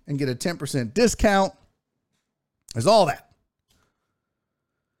yearly and get a 10% discount. There's all that.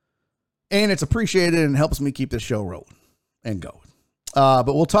 And it's appreciated and helps me keep this show rolling and going. But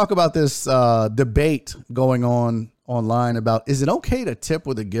we'll talk about this debate going on online about, is it okay to tip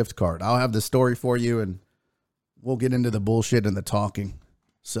with a gift card? I'll have the story for you, and we'll get into the bullshit and the talking.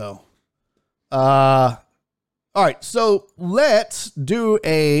 So, all right. So let's do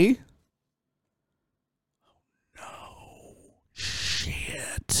a... No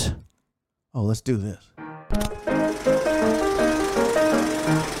shit. Oh, let's do this.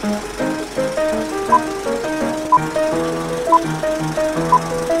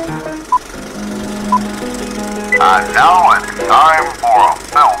 And now it's time for a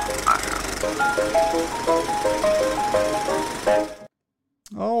film session.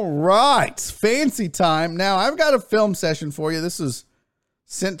 All right, fancy time. Now, I've got a film session for you. This is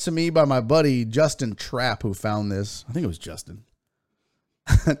sent to me by my buddy Justin Trapp, who found this. I think it was Justin.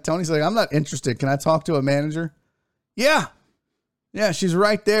 Tony's like, I'm not interested. Can I talk to a manager? Yeah. Yeah, she's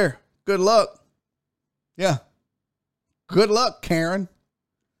right there. Good luck. Yeah. Good luck, Karen.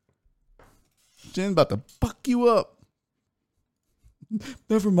 Jen's about to fuck you up.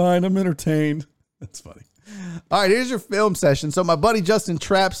 Never mind, I'm entertained. That's funny. All right, here's your film session. So my buddy Justin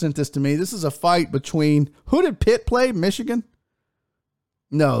Trapp sent this to me. This is a fight between, who did Pitt play? Michigan?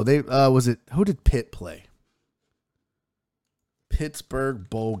 No, who did Pitt play? Pittsburgh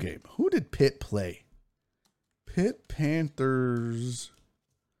bowl game. Who did Pitt play? Pitt Panthers.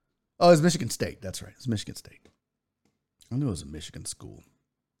 Oh, it was Michigan State. That's right. It's Michigan State. I knew it was a Michigan school.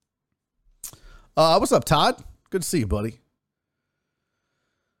 What's up, Todd? Good to see you, buddy.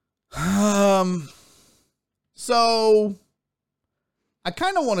 So I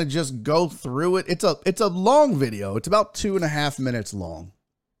kind of want to just go through it. It's a long video. It's about 2.5 minutes long,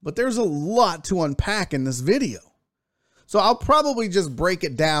 but there's a lot to unpack in this video. So I'll probably just break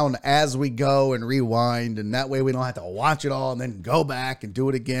it down as we go and rewind, and that way we don't have to watch it all and then go back and do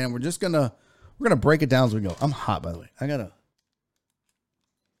it again. We're gonna break it down as we go. I'm hot, by the way.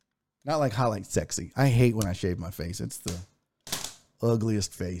 Not like hot, like sexy. I hate when I shave my face. It's the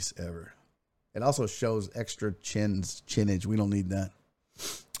ugliest face ever. It also shows extra chinage. We don't need that.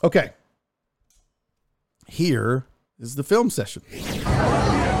 Okay. Here is the film session.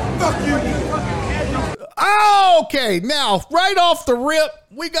 Fuck you. Okay, now, right off the rip,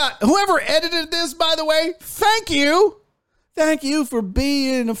 we got whoever edited this, by the way, thank you. Thank you for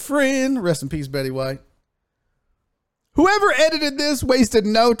being a friend. Rest in peace, Betty White. Whoever edited this wasted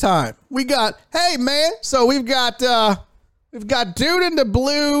no time. We got, hey man, so we've got dude in the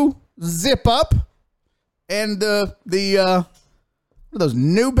blue zip up and what are those,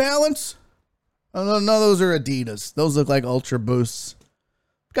 New Balance? Oh no, those are Adidas. Those look like Ultra Boosts.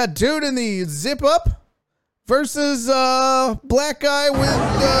 Got dude in the zip up versus black guy with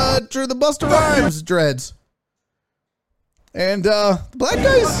the Busta Rhymes dreads. And the black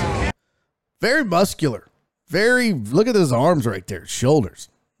guy's very muscular. Look at those arms right there, shoulders.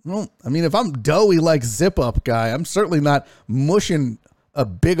 Well, I mean, if I'm doughy like Zip Up guy, I'm certainly not mushing a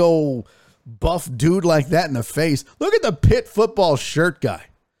big old buff dude like that in the face. Look at the Pitt football shirt guy.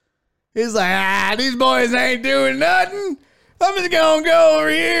 He's like, these boys ain't doing nothing. I'm just going to go over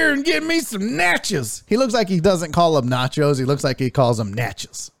here and get me some nachos. He looks like he doesn't call them nachos. He looks like he calls them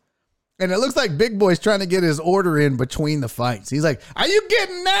nachos. And it looks like Big Boy's trying to get his order in between the fights. He's like, are you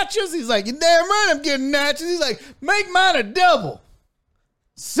getting nachos? He's like, you're damn right I'm getting nachos. He's like, make mine a double.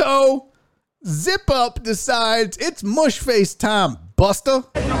 So Zip Up decides it's mush face time, Buster.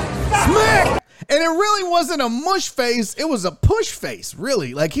 Smack! And it really wasn't a mush face. It was a push face,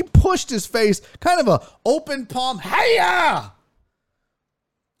 really. Like he pushed his face, kind of a open palm. Hey-ya!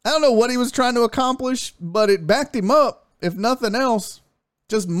 I don't know what he was trying to accomplish, but it backed him up. If nothing else,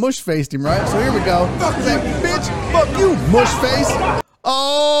 just mush faced him, right? So here we go. He's like, bitch, fuck you, mush face.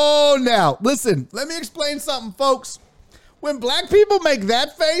 Oh, now, listen, let me explain something, folks. When black people make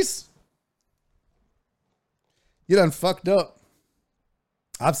that face, you done fucked up.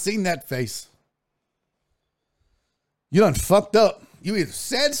 I've seen that face. You done fucked up. You either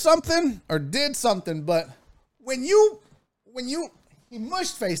said something or did something, but when he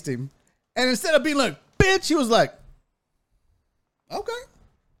mush faced him, and instead of being like, bitch, he was like, okay.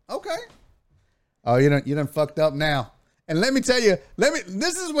 Oh, you done fucked up now. And let me tell you,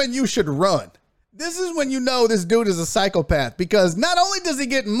 this is when you should run. This is when you know this dude is a psychopath, because not only does he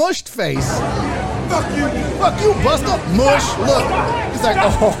get mushed face, fuck you, Buster, mush, look. He's like,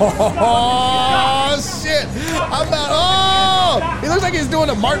 oh, shit. He looks like he's doing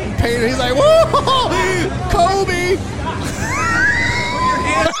a Martin Payne. He's like, whoa, Kobe.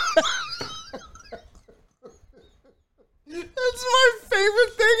 It's my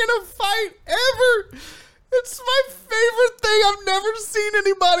favorite thing in a fight ever. It's my favorite thing. I've never seen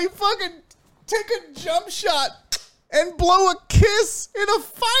anybody fucking take a jump shot and blow a kiss in a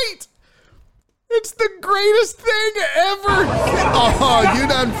fight. It's the greatest thing ever. Oh, you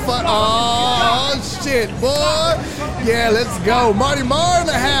done fun. Oh, shit, boy. Yeah, let's go. Marty Marr in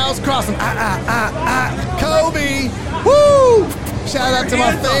the house. Crossing. Kobe. Woo. Shout out to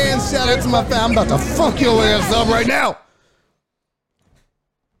my fans. Shout out to my fans. I'm about to fuck your ass up right now.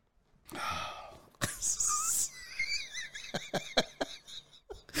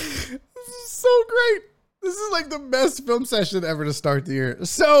 So great. This is like the best film session ever to start the year.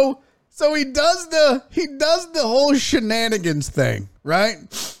 So he does the whole shenanigans thing, right?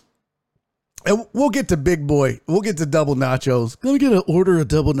 And we'll get to Big Boy. We'll get to double nachos. Let me get an order of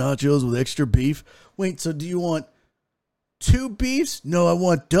double nachos with extra beef. Wait, so do you want 2 beefs? No, I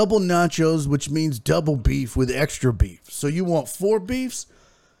want double nachos, which means double beef with extra beef. So you want 4 beefs?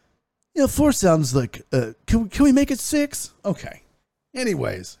 Yeah, 4 sounds like, can we make it 6? Okay.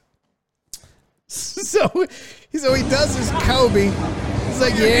 Anyways. So he does his Kobe. He's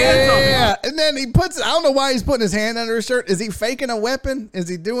like, yeah. And then he puts, I don't know why he's putting his hand under his shirt. Is he faking a weapon? Is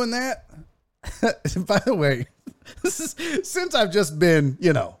he doing that? By the way, since I've just been,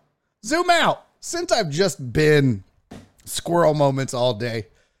 zoom out. Since I've just been squirrel moments all day.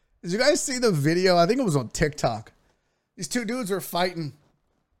 Did you guys see the video? I think it was on TikTok. These 2 dudes were fighting.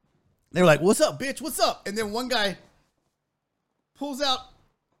 They were like, what's up, bitch? What's up? And then one guy pulls out,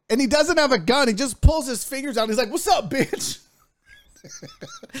 and he doesn't have a gun. He just pulls his fingers out. He's like, what's up, bitch? and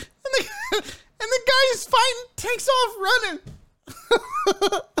the guy he's fighting takes off running.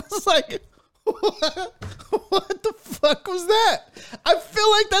 I was like, what the fuck was that? I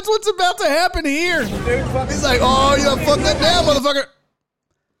feel like that's what's about to happen here. He's like, oh, you done fucked that down, motherfucker.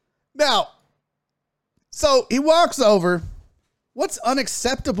 Now, so he walks over. What's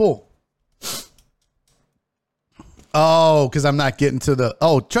unacceptable? Oh, because I'm not getting to the...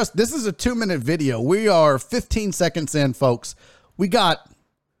 Oh, trust, this is a 2-minute video. We are 15 seconds in, folks.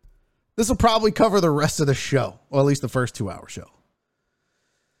 This will probably cover the rest of the show, or at least the first 2-hour show.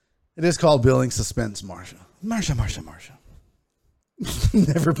 It is called Building Suspense, Marsha. Marsha.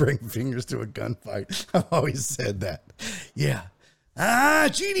 Never bring fingers to a gunfight. I've always said that. Yeah.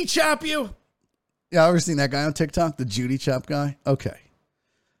 Judy chop you. Yeah, ever seen that guy on TikTok? The Judy chop guy? Okay.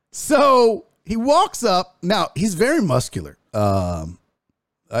 So he walks up. Now, he's very muscular.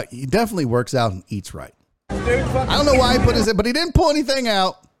 He definitely works out and eats right. I don't know why he put his, but he didn't pull anything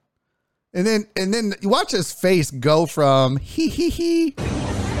out. And then you watch his face go from he.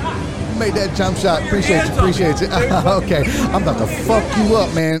 Made that jump shot. Appreciate you. Okay. I'm about to fuck you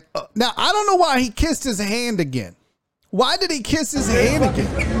up, man. Now, I don't know why he kissed his hand again. Why did he kiss his hand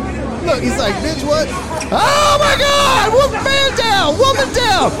again? Look, he's like, bitch, what? Oh, my God. Man down. Woman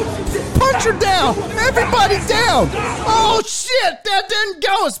down. Punch her down. Everybody down. Oh, shit. That didn't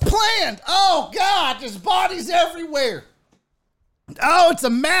go as planned. Oh, God. There's bodies everywhere. Oh, it's a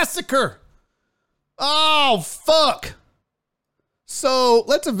massacre. Oh, fuck. So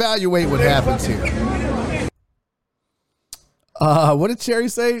let's evaluate what happens here. What did Cherry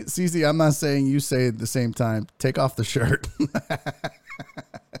say? Cece, I'm not saying you say it at the same time. Take off the shirt.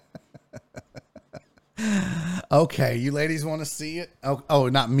 Okay, you ladies want to see it? Oh,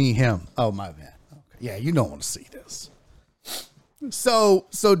 not me, him. Oh, my bad. Okay. Yeah, you don't want to see this. So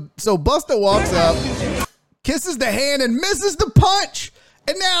Busta walks up, kisses the hand, and misses the punch.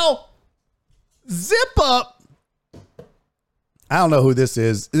 And now, Zip Up. I don't know who this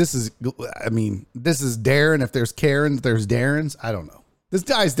is. This is Darren. If there's Karen, if there's Darren's, I don't know. This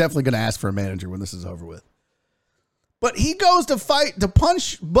guy's definitely going to ask for a manager when this is over with. But he goes to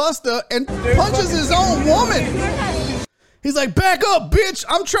punch Busta and punches his own woman. He's like, back up, bitch.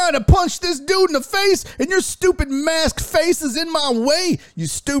 I'm trying to punch this dude in the face, and your stupid masked face is in my way, you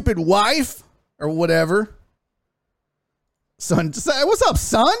stupid wife, or whatever. Son, what's up,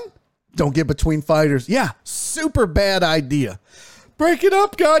 son? Don't get between fighters. Yeah, super bad idea. Break it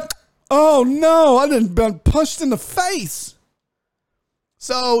up, God. Oh, no, I done been punched in the face.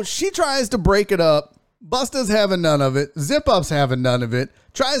 So she tries to break it up. Busta's having none of it. Zip Up's having none of it.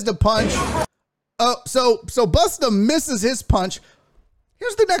 Tries to punch. So Busta misses his punch.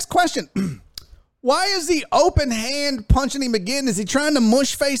 Here's the next question. Why is he open hand punching him again? Is he trying to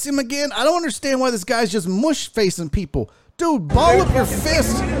mush face him again? I don't understand why this guy's just mush facing people. Dude, ball up your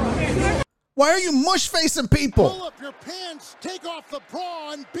fist. Why are you mush facing people? Pull up your pants, take off the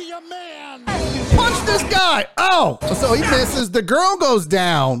bra, and be a man. Punch this guy. Oh, so he misses. The girl goes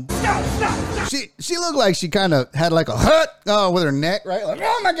down. She looked like she kind of had like a hut with her neck, right? Like,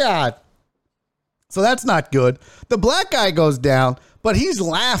 oh my God. So that's not good. The black guy goes down, but he's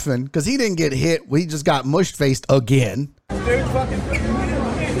laughing because he didn't get hit. We just got mush faced again.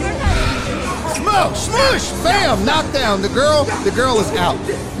 Smush, bam, knockdown. The girl is out.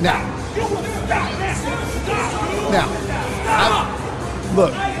 Now,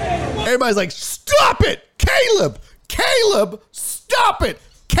 look, everybody's like, stop it, Caleb, stop it,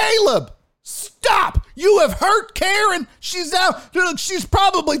 Caleb, stop. You have hurt Karen. She's out. Look, she's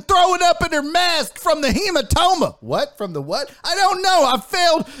probably throwing up in her mask from the hematoma. What? From the what? I don't know. I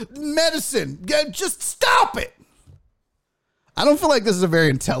failed medicine. Just stop it. I don't feel like this is a very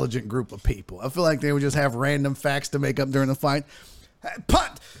intelligent group of people. I feel like they would just have random facts to make up during the fight.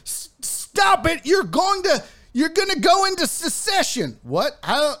 Stop it. You're going to go into secession. What?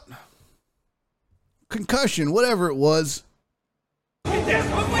 Concussion, whatever it was.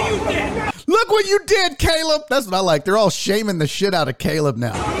 Look what you did, Caleb. That's what I like. They're all shaming the shit out of Caleb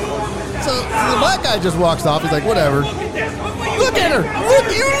now. So the black guy just walks off. He's like, whatever. Look at her.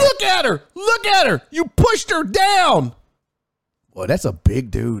 Look at her. Look at her. You pushed her down. Boy, that's a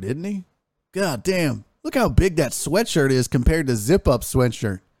big dude, isn't he? God damn. Look how big that sweatshirt is compared to Zip Up's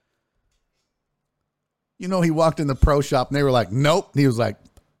sweatshirt. You know, he walked in the pro shop and they were like, nope. He was like,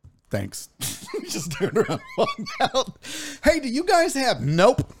 thanks. He just turned around and walked out. Hey, do you guys have?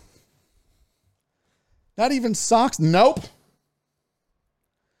 Nope. Not even socks? Nope.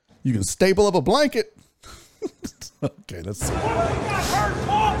 You can staple up a blanket. Okay, let's see.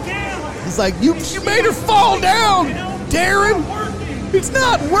 He's like, you made her fall down, Darren. It's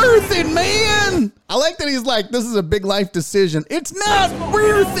not worth it, man. I like that he's like, this is a big life decision. It's not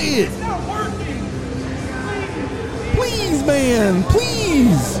worth it. Please, man,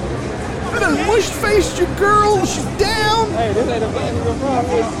 please. I done mush-faced your girl. She's down. Hey, this ain't a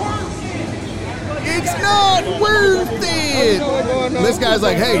problem. It's not worth it. This guy's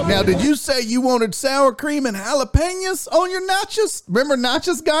like, hey, now did you say you wanted sour cream and jalapenos on your nachos? Remember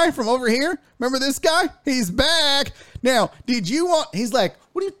Nachos guy from over here? Remember this guy? He's back. Now, did you want, he's like,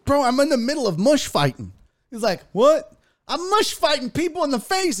 what are you, bro, I'm in the middle of mush fighting. He's like, what? I'm mush fighting people in the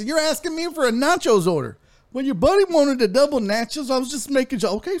face and you're asking me for a nachos order. When your buddy wanted a double nachos, I was just making sure,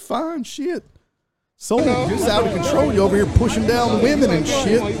 okay, fine, shit. So you're out of control. You're over here pushing down women and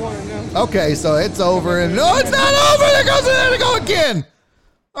shit. Okay, so it's over. And no, it's not over. There they go again.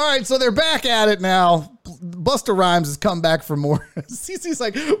 All right, so they're back at it now. Busta Rhymes has come back for more. Cece's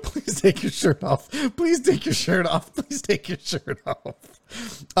like, please take your shirt off. Please take your shirt off. Please take your shirt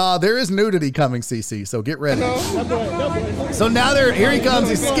off. There is nudity coming, Cece, so get ready. So now here he comes.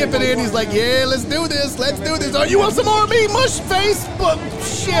 He's skipping in. He's like, yeah, let's do this. Let's do this. Oh, you want some more of me? Mush face? But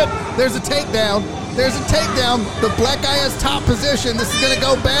shit. There's a takedown. There's a takedown. The black guy has top position. This is going to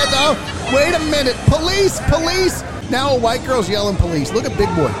go bad. Oh, wait a minute. Police, police. Now a white girl's yelling police. Look at Big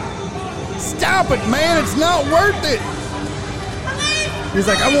Boy. Stop it, man. It's not worth it. He's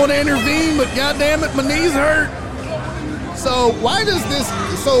like, I want to intervene, but goddamn it, my knees hurt. So why does this,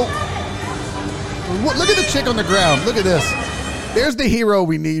 look at the chick on the ground. Look at this. There's the hero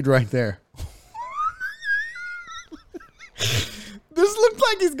we need right there. This looks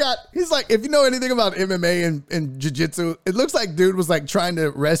like he's like, if you know anything about MMA and jiu-jitsu, it looks like dude was like trying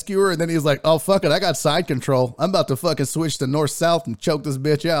to rescue her and then he's like, oh, fuck it, I got side control. I'm about to fucking switch to north-south and choke this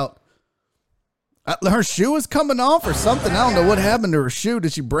bitch out. Her shoe is coming off or something. I don't know what happened to her shoe.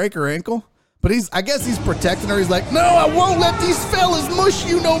 Did she break her ankle? But I guess he's protecting her. He's like, no, I won't let these fellas mush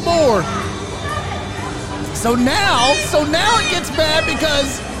you no more. So now it gets bad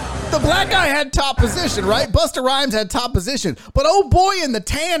because the black guy had top position, right? Busta Rhymes had top position. But oh boy in the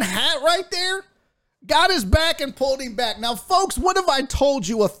tan hat right there got his back and pulled him back. Now, folks, what have I told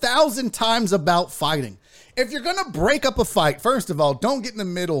you 1,000 times about fighting? If you're going to break up a fight, first of all, don't get in the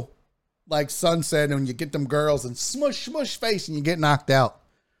middle like Son said when you get them girls and smush face and you get knocked out.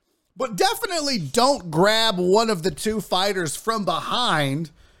 But definitely don't grab one of the two fighters from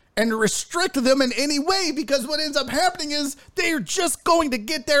behind and restrict them in any way, because what ends up happening is they're just going to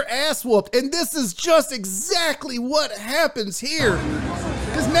get their ass whooped. And this is just exactly what happens here.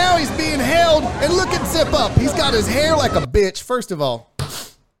 Because now he's being held, and look at Zip Up. He's got his hair like a bitch. First of all,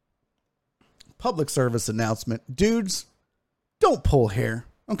 public service announcement. Dudes, don't pull hair,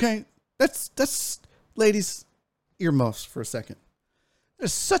 okay? That's ladies, earmuffs for a second.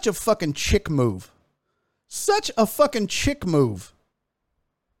 It's such a fucking chick move. Such a fucking chick move.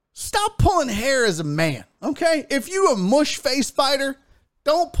 Stop pulling hair as a man, okay? If you a mush face fighter,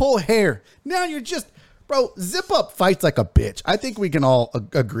 don't pull hair. Now you're just, bro, Zip Up fights like a bitch. I think we can all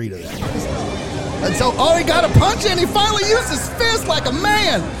agree to that. And so, he got a punch and he finally used his fist like a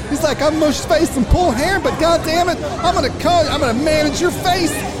man. He's like, I'm mush face and pull hair, but God damn it, I'm gonna manage your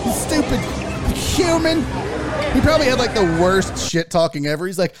face, you stupid human. He probably had like the worst shit talking ever.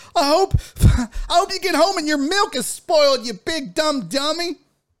 He's like, I hope you get home and your milk is spoiled, you big dumb dummy.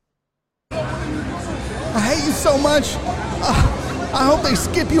 I hate you so much. I hope they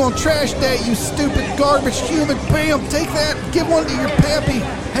skip you on trash day, you stupid garbage human. Bam, take that, give one to your pappy.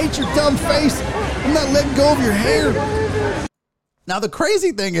 Hate your dumb face. I'm not letting go of your hair. Now the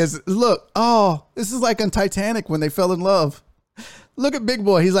crazy thing is, look, this is like on Titanic when they fell in love. Look at Big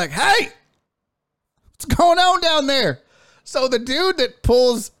Boy. He's like, hey, what's going on down there? So the dude that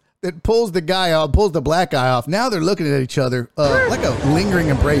pulls the guy off, pulls the black guy off, now they're looking at each other like a lingering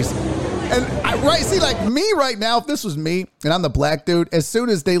embrace. And like me right now, if this was me and I'm the black dude, as soon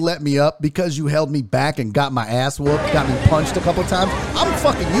as they let me up because you held me back and got my ass whooped, got me punched a couple times, I'm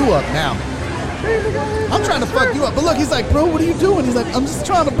fucking you up now. I'm trying to fuck you up. But look, he's like, bro, what are you doing? He's like, I'm just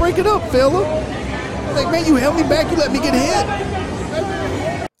trying to break it up, fella. I'm like, man, you held me back, you let me get hit.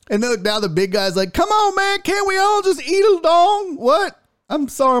 And then look, now the big guy's like, come on, man, can't we all just eat a dong? What? I'm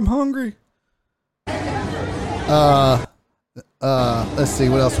sorry, I'm hungry. Let's see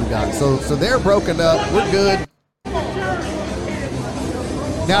what else we got. So they're broken up. We're good.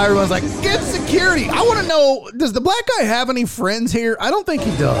 Now everyone's like, get security. I want to know, does the black guy have any friends here? I don't think he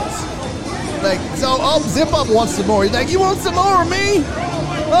does. Like, so Zip Up wants some more. He's like, you want some more of me?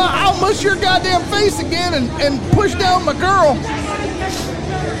 I'll mush your goddamn face again and push down my girl.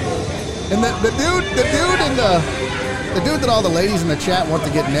 And the dude that all the ladies in the chat want to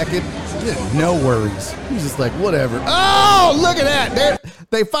get naked, no worries. He's just like, whatever. Oh, look at that.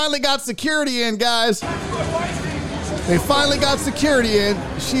 They finally got security in, guys. They finally got security in.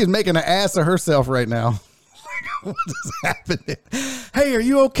 She is making an ass of herself right now. What is happening? Hey, are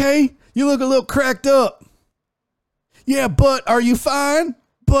you okay? You look a little cracked up. Yeah, but are you fine?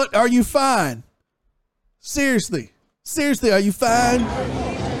 But are you fine? Seriously, are you fine?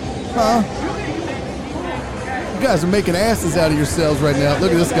 Huh? You guys are making asses out of yourselves right now.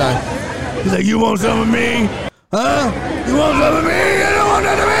 Look at this guy. He's like, you want some of me? Huh? You want some of me? I don't want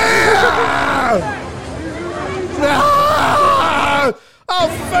none of me!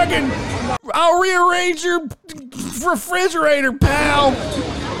 I'll rearrange your refrigerator, pal.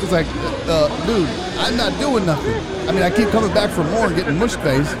 He's like, dude, I'm not doing nothing. I mean, I keep coming back for more and getting mush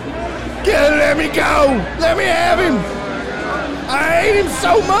face. Let me go. Let me have him. I hate him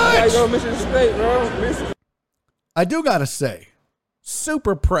so much. I do gotta say,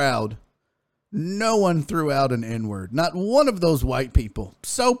 super proud. No one threw out an N-word. Not one of those white people.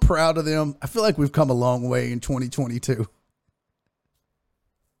 So proud of them. I feel like we've come a long way in 2022.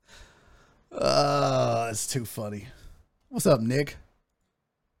 It's too funny. What's up, Nick?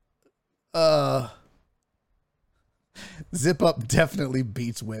 Zip Up definitely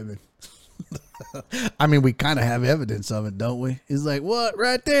beats women. I mean, we kind of have evidence of it, don't we? He's like, what?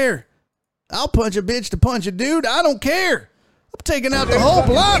 Right there. I'll punch a bitch to punch a dude. I don't care. I'm taking out the whole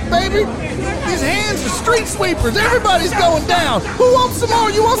block, baby. These hands are street sweepers. Everybody's going down. Who wants some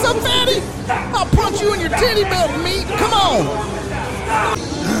more? You want some, fatty? I'll punch you in your titty belt, meat. Come on.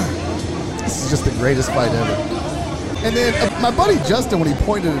 This is just the greatest fight ever. And then my buddy Justin, when he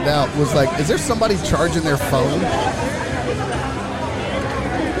pointed it out, was like, is there somebody charging their phone?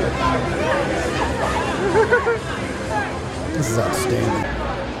 This is outstanding.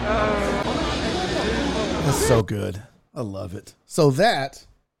 That's so good. I love it. So that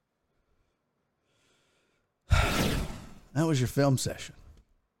was your film session.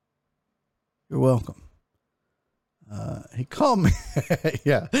 You're welcome. He called me.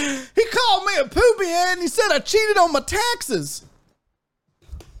 Yeah. He called me a poopy head and he said I cheated on my taxes.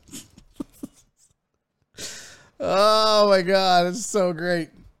 Oh my God. It's so great.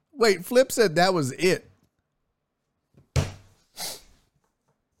 Wait, Flip said that was it.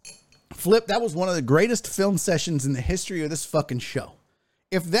 Flip, that was one of the greatest film sessions in the history of this fucking show.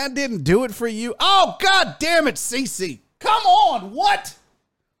 If that didn't do it for you, oh, God damn it, CC. Come on, what?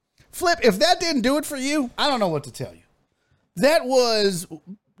 Flip, if that didn't do it for you, I don't know what to tell you. That was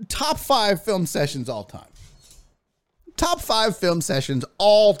top 5 film sessions all time. Top 5 film sessions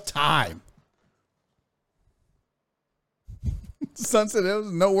all time. Sunset, it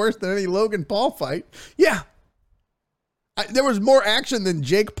was no worse than any Logan Paul fight. Yeah. There was more action than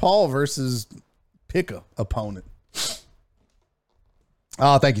Jake Paul versus Picca opponent.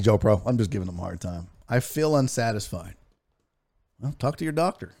 Oh, thank you, Joe Pro. I'm just giving him a hard time. I feel unsatisfied. Well, talk to your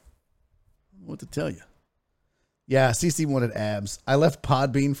doctor. I don't know what to tell you. Yeah, CC wanted abs. I left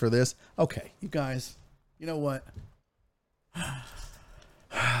Podbean for this. Okay, you guys, you know what? I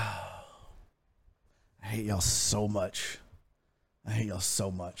hate y'all so much. I hate y'all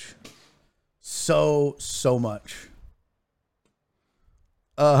so much. So much.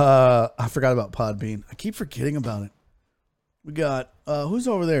 I forgot about Podbean. I keep forgetting about it. We got, who's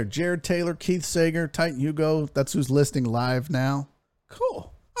over there? Jared Taylor, Keith Sager, Titan Hugo. That's who's listing live now.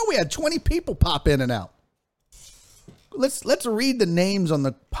 Cool. Oh, we had 20 people pop in and out. Let's read the names on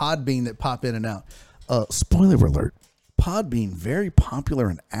the Podbean that pop in and out. Spoiler alert. Podbean, very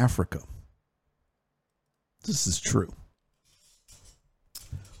popular in Africa. This is true.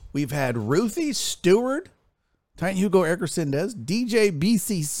 We've had Ruthie Stewart, Titan Hugo, Eric Resendez, DJ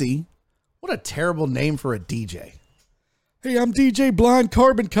BCC. What a terrible name for a DJ. Hey, I'm DJ Blind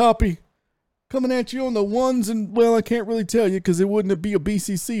Carbon Copy. Coming at you on the ones, and, well, I can't really tell you because it wouldn't be a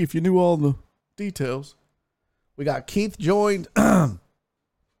BCC if you knew all the details. We got Keith joined. VB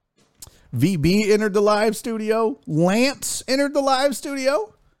entered the live studio. Lance entered the live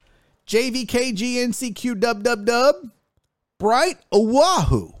studio. JVKGNCQ dub dub dub. Bright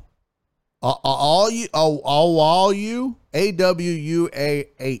Oahu. All you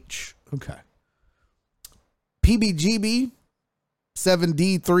AWUAH. Okay. PBGB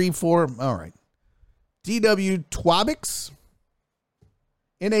 7D34. All right. DW Twabix.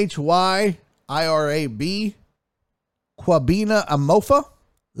 NHY IRAB. Quabina Amofa.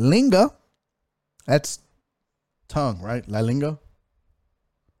 Linga. That's tongue, right? La Linga.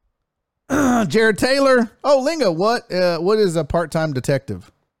 Jared Taylor. Oh, Linga. What is a part-time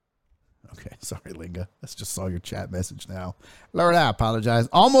detective? Okay, sorry, Linga. I just saw your chat message now. Lord, I apologize.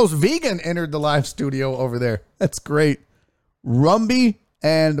 Almost Vegan entered the live studio over there. That's great. Rumby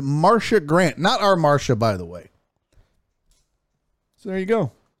and Marsha Grant. Not our Marsha, by the way. So there you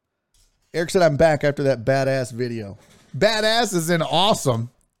go. Eric said I'm back after that badass video. Badass is in awesome.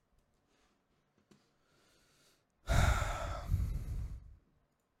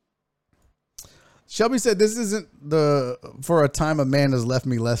 Shelby said, this isn't for a time a man has left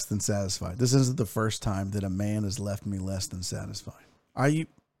me less than satisfied. This isn't the first time that a man has left me less than satisfied. Are you?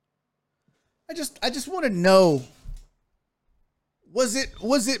 I just want to know, was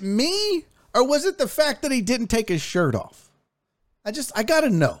it me or was it the fact that he didn't take his shirt off? I got to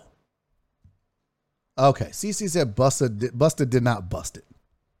know. Okay. CC said busted did not bust it.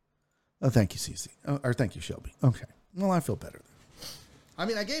 Oh, thank you, CC. Or thank you, Shelby. Okay. Well, I feel better. I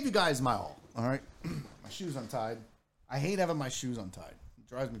mean, I gave you guys my all right? My shoes untied. I hate having my shoes untied. It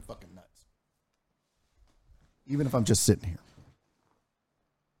drives me fucking nuts. Even if I'm just sitting here.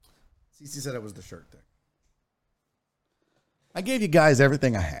 CC said it was the shirt thing. I gave you guys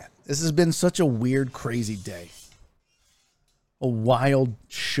everything I had. This has been such a weird, crazy day. A wild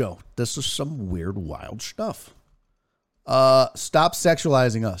show. This is some weird, wild stuff. Stop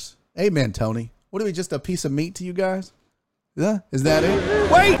sexualizing us. Amen, Tony. What are we, just a piece of meat to you guys? Yeah, is that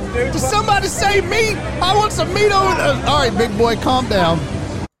it? Wait, did somebody say meat? I want some meat over there. All right, big boy, calm down.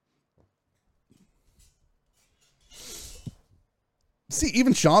 See,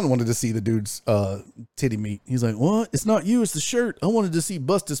 even Sean wanted to see the dude's titty meat. He's like, what? It's not you, it's the shirt. I wanted to see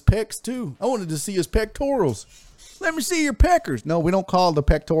bust his pecs too. I wanted to see his pectorals. Let me see your peckers. No, we don't call the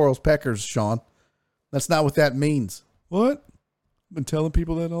pectorals peckers, Sean. That's not what that means. What? I've been telling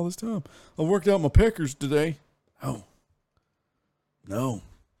people that all this time. I worked out my peckers today. Oh. No.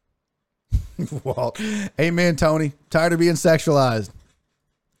 Well, amen, Tony. Tired of being sexualized.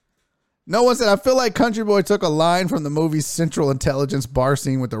 No one said, I feel like Country Boy took a line from the movie Central Intelligence bar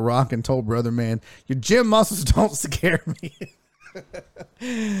scene with The Rock and told Brother Man, your gym muscles don't scare me.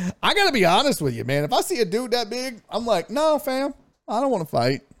 I got to be honest with you, man. If I see a dude that big, I'm like, no, fam, I don't want to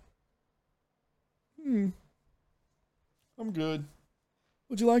fight. I'm good.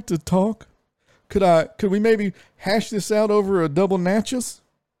 Would you like to talk? Could we maybe hash this out over a double nachos?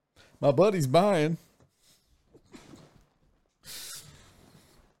 My buddy's buying.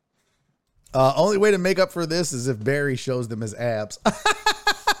 Only way to make up for this is if Barry shows them his abs. I'm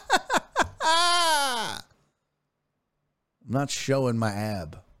not showing my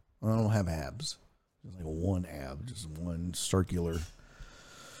ab. I don't have abs. There's like one ab, just one circular,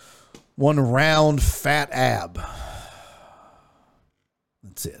 one round fat ab.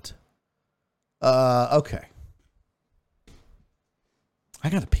 That's it. Okay. I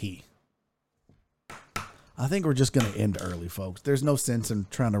gotta pee. I think we're just going to end early, folks. There's no sense in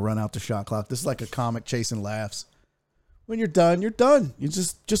trying to run out the shot clock. This is like a comic chasing laughs. When you're done, you're done. You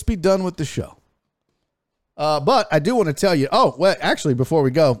just be done with the show. But I do want to tell you. Oh, well, actually, before we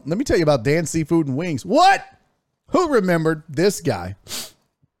go, let me tell you about Dan's Seafood and Wings. What? Who remembered this guy?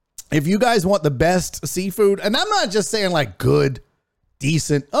 If you guys want the best seafood, and I'm not just saying like good,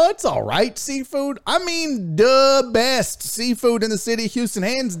 decent. Oh, it's all right seafood. I mean, the best seafood in the city of Houston,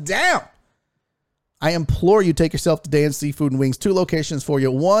 hands down. I implore you, take yourself to Dan's Seafood and Wings. 2 locations for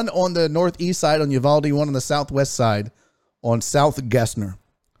you. One on the northeast side on Uvalde, one on the southwest side on South Gessner.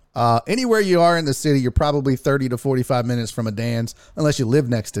 Anywhere you are in the city, you're probably 30 to 45 minutes from a Dan's, unless you live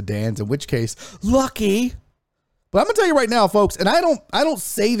next to Dan's, in which case, lucky. But I'm going to tell you right now, folks, and I don't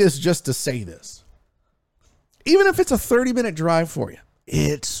say this just to say this. Even if it's a 30-minute drive for you,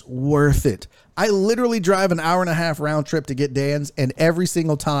 it's worth it. I literally drive an hour and a half round trip to get Dan's, and every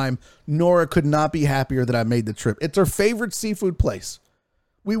single time, Nora could not be happier that I made the trip. It's her favorite seafood place.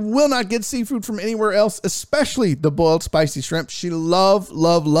 We will not get seafood from anywhere else, especially the boiled spicy shrimp. She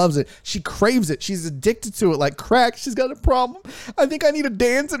loves it. She craves it. She's addicted to it like crack. She's got a problem. I think I need a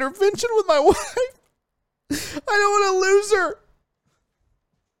Dan's intervention with my wife. I don't want to lose her.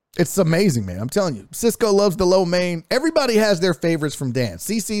 It's amazing, man. I'm telling you. Cisco loves the lo mein. Everybody has their favorites from Dan's.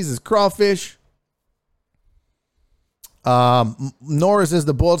 CC's is crawfish. Nora's is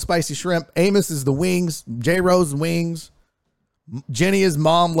the boiled spicy shrimp. Amos is the wings. J Rose wings. Jenny's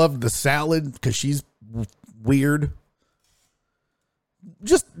mom loved the salad because she's weird.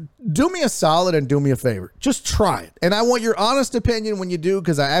 Just do me a solid and do me a favor. Just try it. And I want your honest opinion when you do,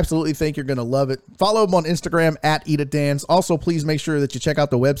 because I absolutely think you're going to love it. Follow them on Instagram at Eat at Dan's. Also, please make sure that you check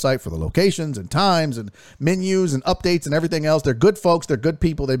out the website for the locations and times and menus and updates and everything else. They're good folks. They're good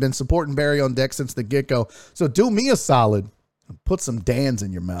people. They've been supporting Barry on Deck since the get-go. So do me a solid and put some Dan's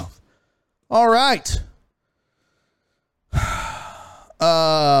in your mouth. All right.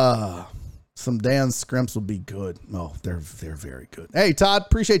 Some Dan's scrimps will be good. Oh, they're very good. Hey, Todd,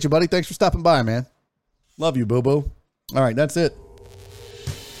 appreciate you, buddy. Thanks for stopping by, man. Love you, boo-boo. All right, that's it.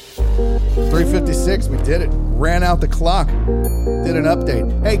 3:56, we did it. Ran out the clock. Did an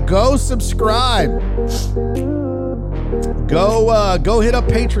update. Hey, go subscribe. Go hit up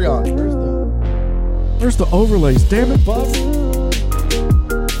Patreon. Where's the overlays? Damn it, Bob.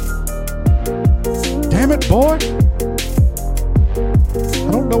 Damn it, boy.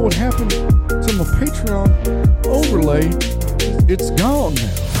 I don't know what happened to my Patreon overlay. It's gone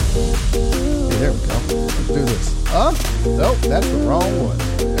now. Hey, there we go. Let's do this. Nope, that's the wrong one.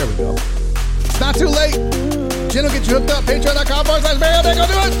 There we go. It's not too late. Jen will get you hooked up. Patreon.com/Barry. Go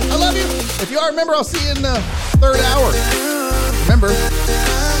do it. I love you. If you are a member, I'll see you in the 3rd hour. Remember,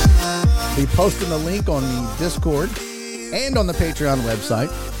 be posting the link on the Discord and on the Patreon website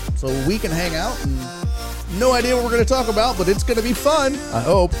so we can hang out. And no idea what we're going to talk about, but it's going to be fun. I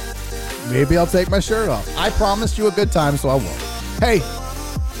hope. Maybe I'll take my shirt off. I promised you a good time, so I won't. Hey,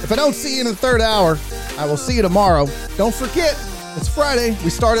 if I don't see you in the 3rd hour, I will see you tomorrow. Don't forget, it's Friday. We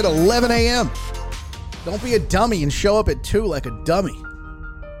start at 11 a.m. Don't be a dummy and show up at 2 like a dummy.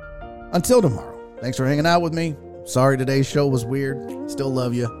 Until tomorrow, thanks for hanging out with me. Sorry today's show was weird. Still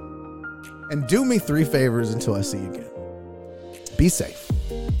love you. And do me 3 favors until I see you again. Be safe.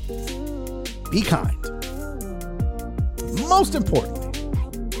 Be kind. Most importantly,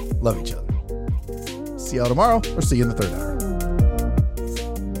 love each other. See y'all tomorrow, or see you in the 3rd hour.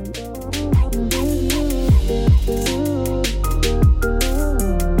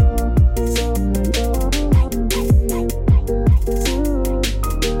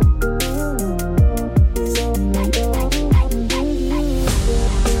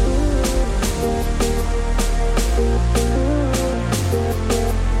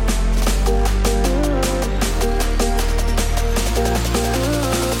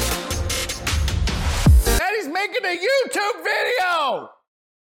 YouTube video.